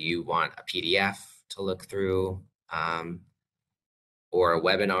 Say you want a PDF to look through, or a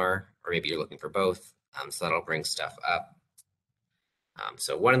webinar, or maybe you're looking for both. So that'll bring stuff up.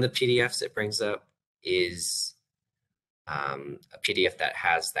 So one of the PDFs it brings up is a PDF that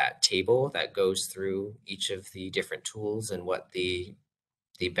has that table that goes through each of the different tools and what the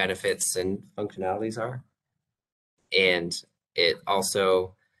benefits and functionalities are. And it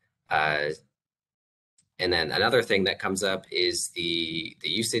also, and then another thing that comes up is the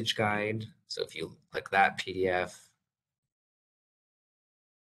usage guide. So if you click that PDF,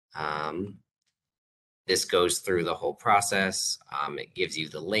 this goes through the whole process. It gives you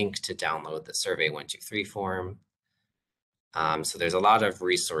the link to download the Survey 123 form. So there's a lot of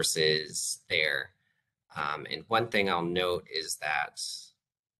resources there. And one thing I'll note is that,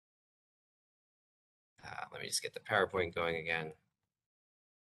 let me just get the PowerPoint going again.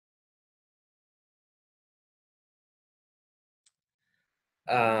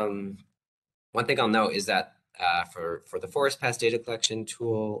 One thing I'll note is that for the Forest Pass data collection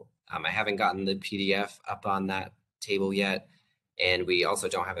tool, I haven't gotten the PDF up on that table yet. And we also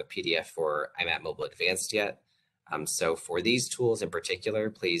don't have a PDF for iMap Mobile Advanced yet. So for these tools in particular,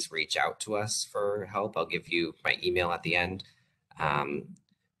 please reach out to us for help. I'll give you my email at the end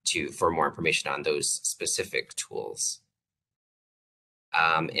for more information on those specific tools.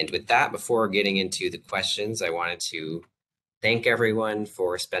 And with that, before getting into the questions, I wanted to thank everyone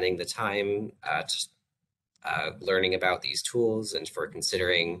for spending the time learning about these tools and for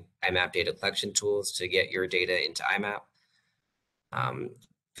considering iMap data collection tools to get your data into iMap.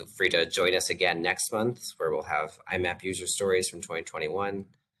 Feel free to join us again next month, where we'll have iMap user stories from 2021.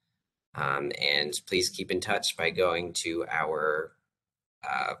 And please keep in touch by going to our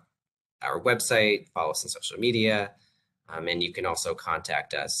website, follow us on social media, and you can also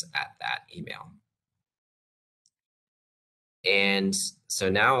contact us at that email. And so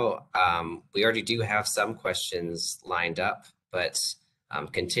now we already do have some questions lined up, but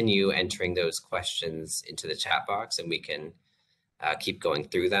continue entering those questions into the chat box and we can keep going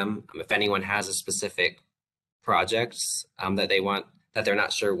through them. If anyone has a specific project that they're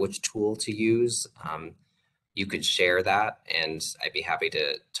not sure which tool to use, you could share that and I'd be happy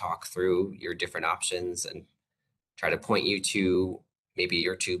to talk through your different options and try to point you to maybe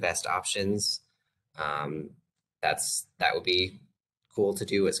your 2 best options. That would be cool to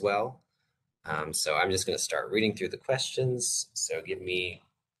do as well. So I'm just going to start reading through the questions. So give me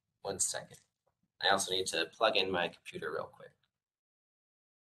 1 second. I also need to plug in my computer real quick.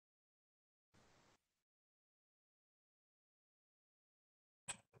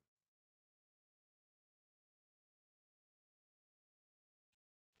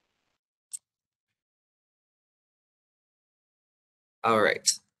 All right.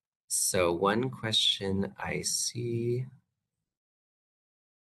 So one question I see.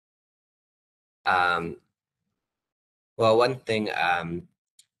 Well, one thing,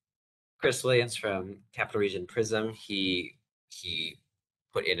 Chris Williams from Capital Region Prism, he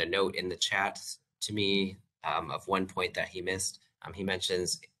put in a note in the chat to me of one point that he missed. He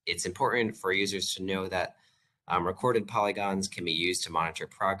mentions it's important for users to know that recorded polygons can be used to monitor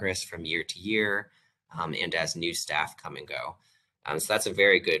progress from year to year and as new staff come and go. So that's a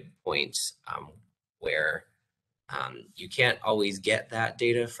very good point where you can't always get that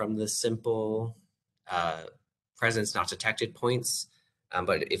data from the simple presence not detected points.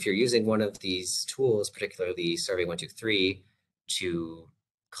 But if you're using one of these tools, particularly Survey 123, to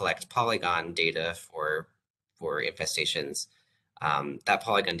collect polygon data for infestations, that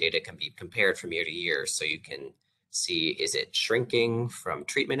polygon data can be compared from year to year. So you can see, is it shrinking from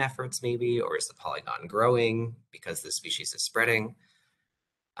treatment efforts maybe, or is the polygon growing because the species is spreading?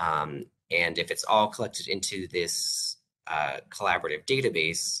 And if it's all collected into this collaborative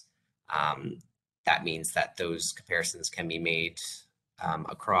database, that means that those comparisons can be made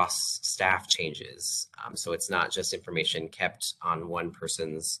across staff changes. So it's not just information kept on one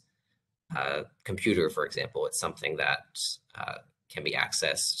person's computer, for example. It's something that can be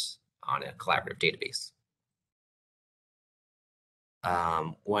accessed on a collaborative database.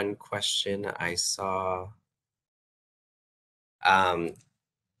 One question I saw, I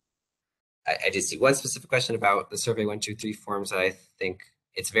did see one specific question about the Survey 123 forms that I think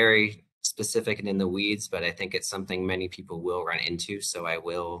it's very specific and in the weeds, but I think it's something many people will run into, so I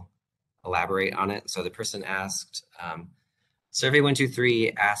will elaborate on it. So the person asked, Survey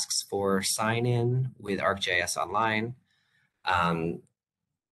 123 asks for sign in with ArcGIS Online.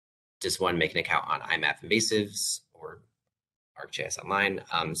 Does one make an account on iMap Invasives or ArcGIS Online?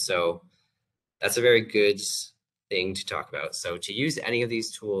 So that's a very good thing to talk about. So to use any of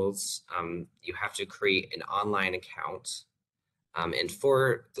these tools, you have to create an online account. And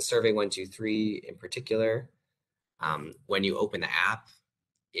for the Survey 123 in particular, when you open the app,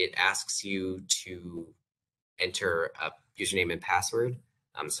 it asks you to enter a username and password.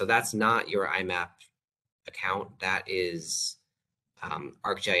 So that's not your iMap account. That is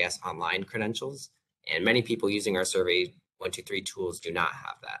ArcGIS Online credentials. And many people using our Survey 123 tools do not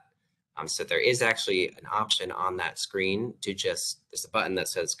have that. So there is actually an option on that screen to there's a button that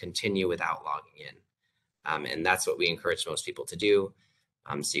says continue without logging in. And that's what we encourage most people to do.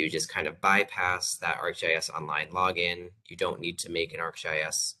 So you just kind of bypass that ArcGIS Online login. You don't need to make an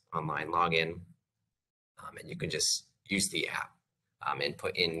ArcGIS Online login. And you can just use the app and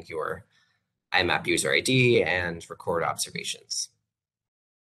put in your iMap user ID and record observations.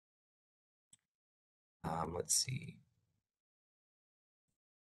 Let's see.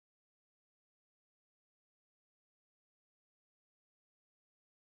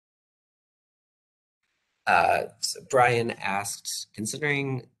 So Brian asked,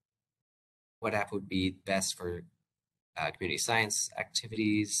 considering what app would be best for community science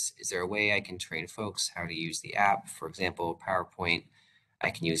activities, is there a way I can train folks how to use the app? For example, PowerPoint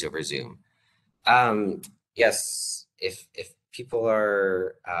I can use over Zoom. Yes, if people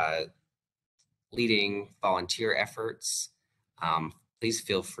are leading volunteer efforts, please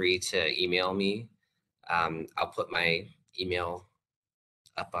feel free to email me. I'll put my email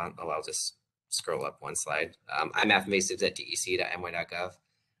up on, I'll just scroll up one slide. imappinvasives@dec.my.gov.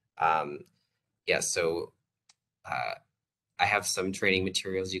 Yeah, so I have some training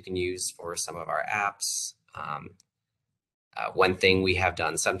materials you can use for some of our apps. One thing we have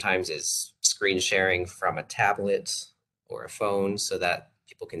done sometimes is screen sharing from a tablet or a phone so that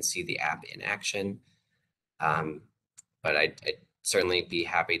people can see the app in action. But I'd certainly be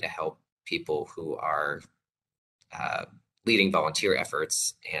happy to help people who are leading volunteer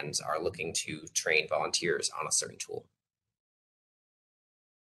efforts and are looking to train volunteers on a certain tool.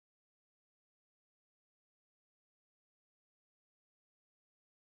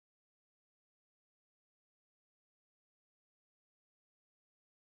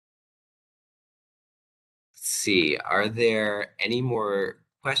 Let's see, are there any more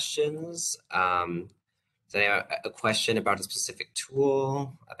questions? A question about a specific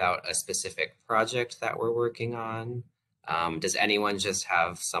tool, about a specific project that we're working on? Does anyone just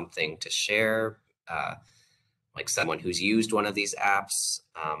have something to share? Like someone who's used one of these apps,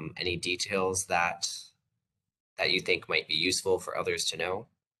 any details that you think might be useful for others to know?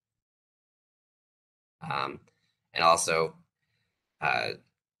 And also,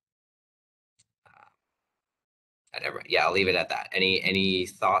 yeah, I'll leave it at that. Any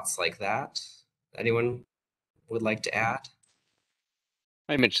thoughts like that? Anyone would like to add?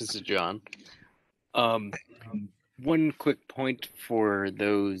 Hi, Mitch. This is John. One quick point for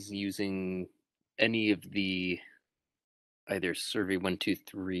those using any of the either Survey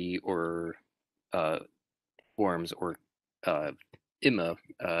 123 or forms or IMA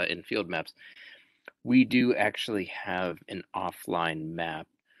in field maps. We do actually have an offline map,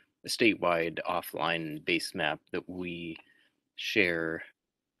 a statewide offline base map that we share.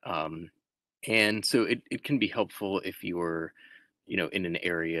 And so it can be helpful if you're, in an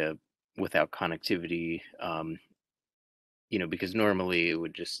area without connectivity, because normally it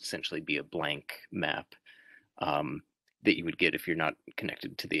would just essentially be a blank map that you would get if you're not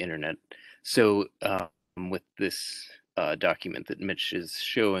connected to the internet. So with this document that Mitch is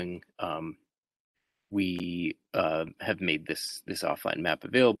showing, we have made this offline map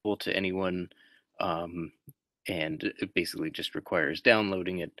available to anyone, and it basically just requires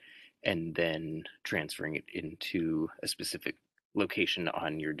downloading it and then transferring it into a specific location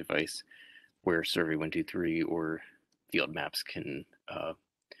on your device where Survey 123 or field maps can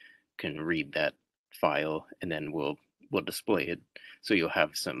can read that file, and then we'll display it. So you'll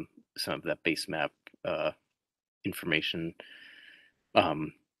have some of that base map information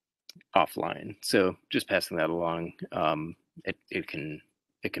offline. So just passing that along, it can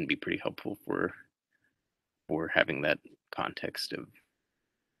be pretty helpful for having that context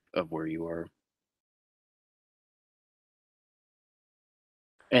of where you are.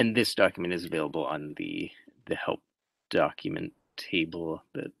 And this document is available on the help document table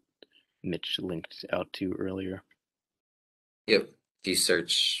that Mitch linked out to earlier. Yep. If you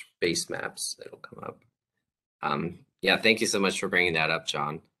search base maps, it'll come up. Yeah, thank you so much for bringing that up,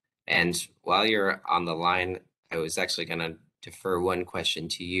 John. And while you're on the line, I was actually going to defer one question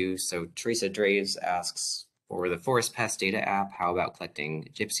to you. So Teresa Draves asks, for the Forest Pest Data app, how about collecting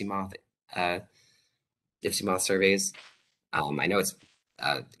gypsy moth surveys? I know it's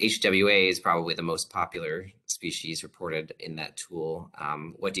HWA is probably the most popular species reported in that tool.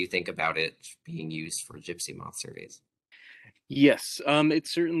 What do you think about it being used for gypsy moth surveys? Yes, it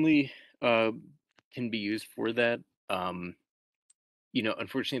certainly can be used for that.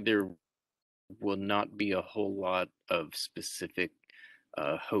 Unfortunately, there will not be a whole lot of specific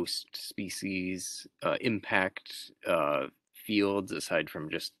host species impact fields aside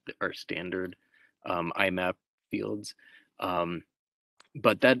from just our standard iMap fields.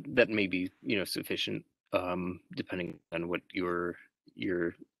 But that may be sufficient depending on what you're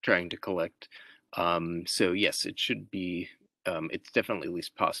trying to collect. So yes, it should be. It's definitely at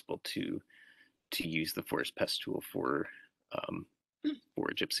least possible to use the forest pest tool for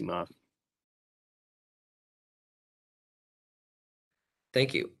gypsy moth.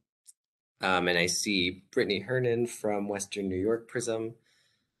 Thank you. And I see Brittany Hernan from Western New York Prism.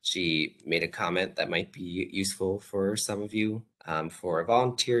 She made a comment that might be useful for some of you. For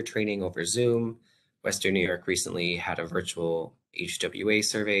volunteer training over Zoom, Western New York recently had a virtual HWA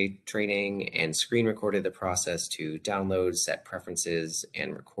survey training and screen recorded the process to download, set preferences,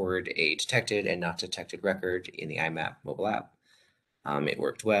 and record a detected and not detected record in the iMap mobile app. It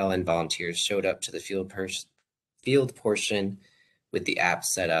worked well, and volunteers showed up to the field portion with the app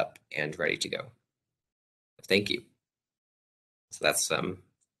set up and ready to go. Thank you. So that's some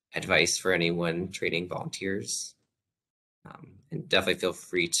advice for anyone training volunteers. And definitely feel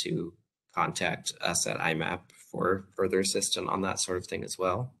free to contact us at iMap for further assistance on that sort of thing as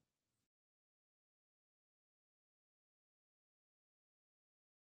well.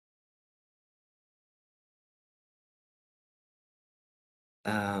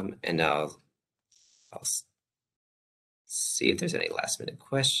 And now I'll see if there's any last minute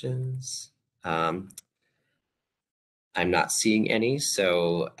questions. I'm not seeing any,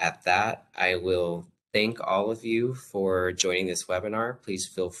 so at that, I will thank all of you for joining this webinar. Please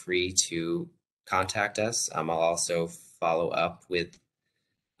feel free to contact us. I'll also follow up with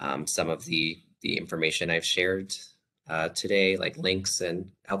some of the information I've shared today, like links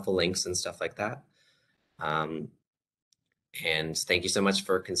and helpful links and stuff like that. And thank you so much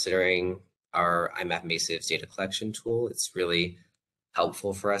for considering our iMap Masive's data collection tool. It's really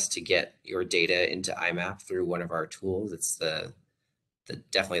helpful for us to get your data into iMap through one of our tools. It's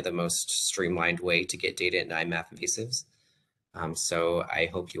definitely the most streamlined way to get data into iMap invasives. So I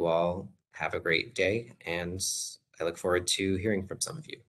hope you all have a great day, and I look forward to hearing from some of you.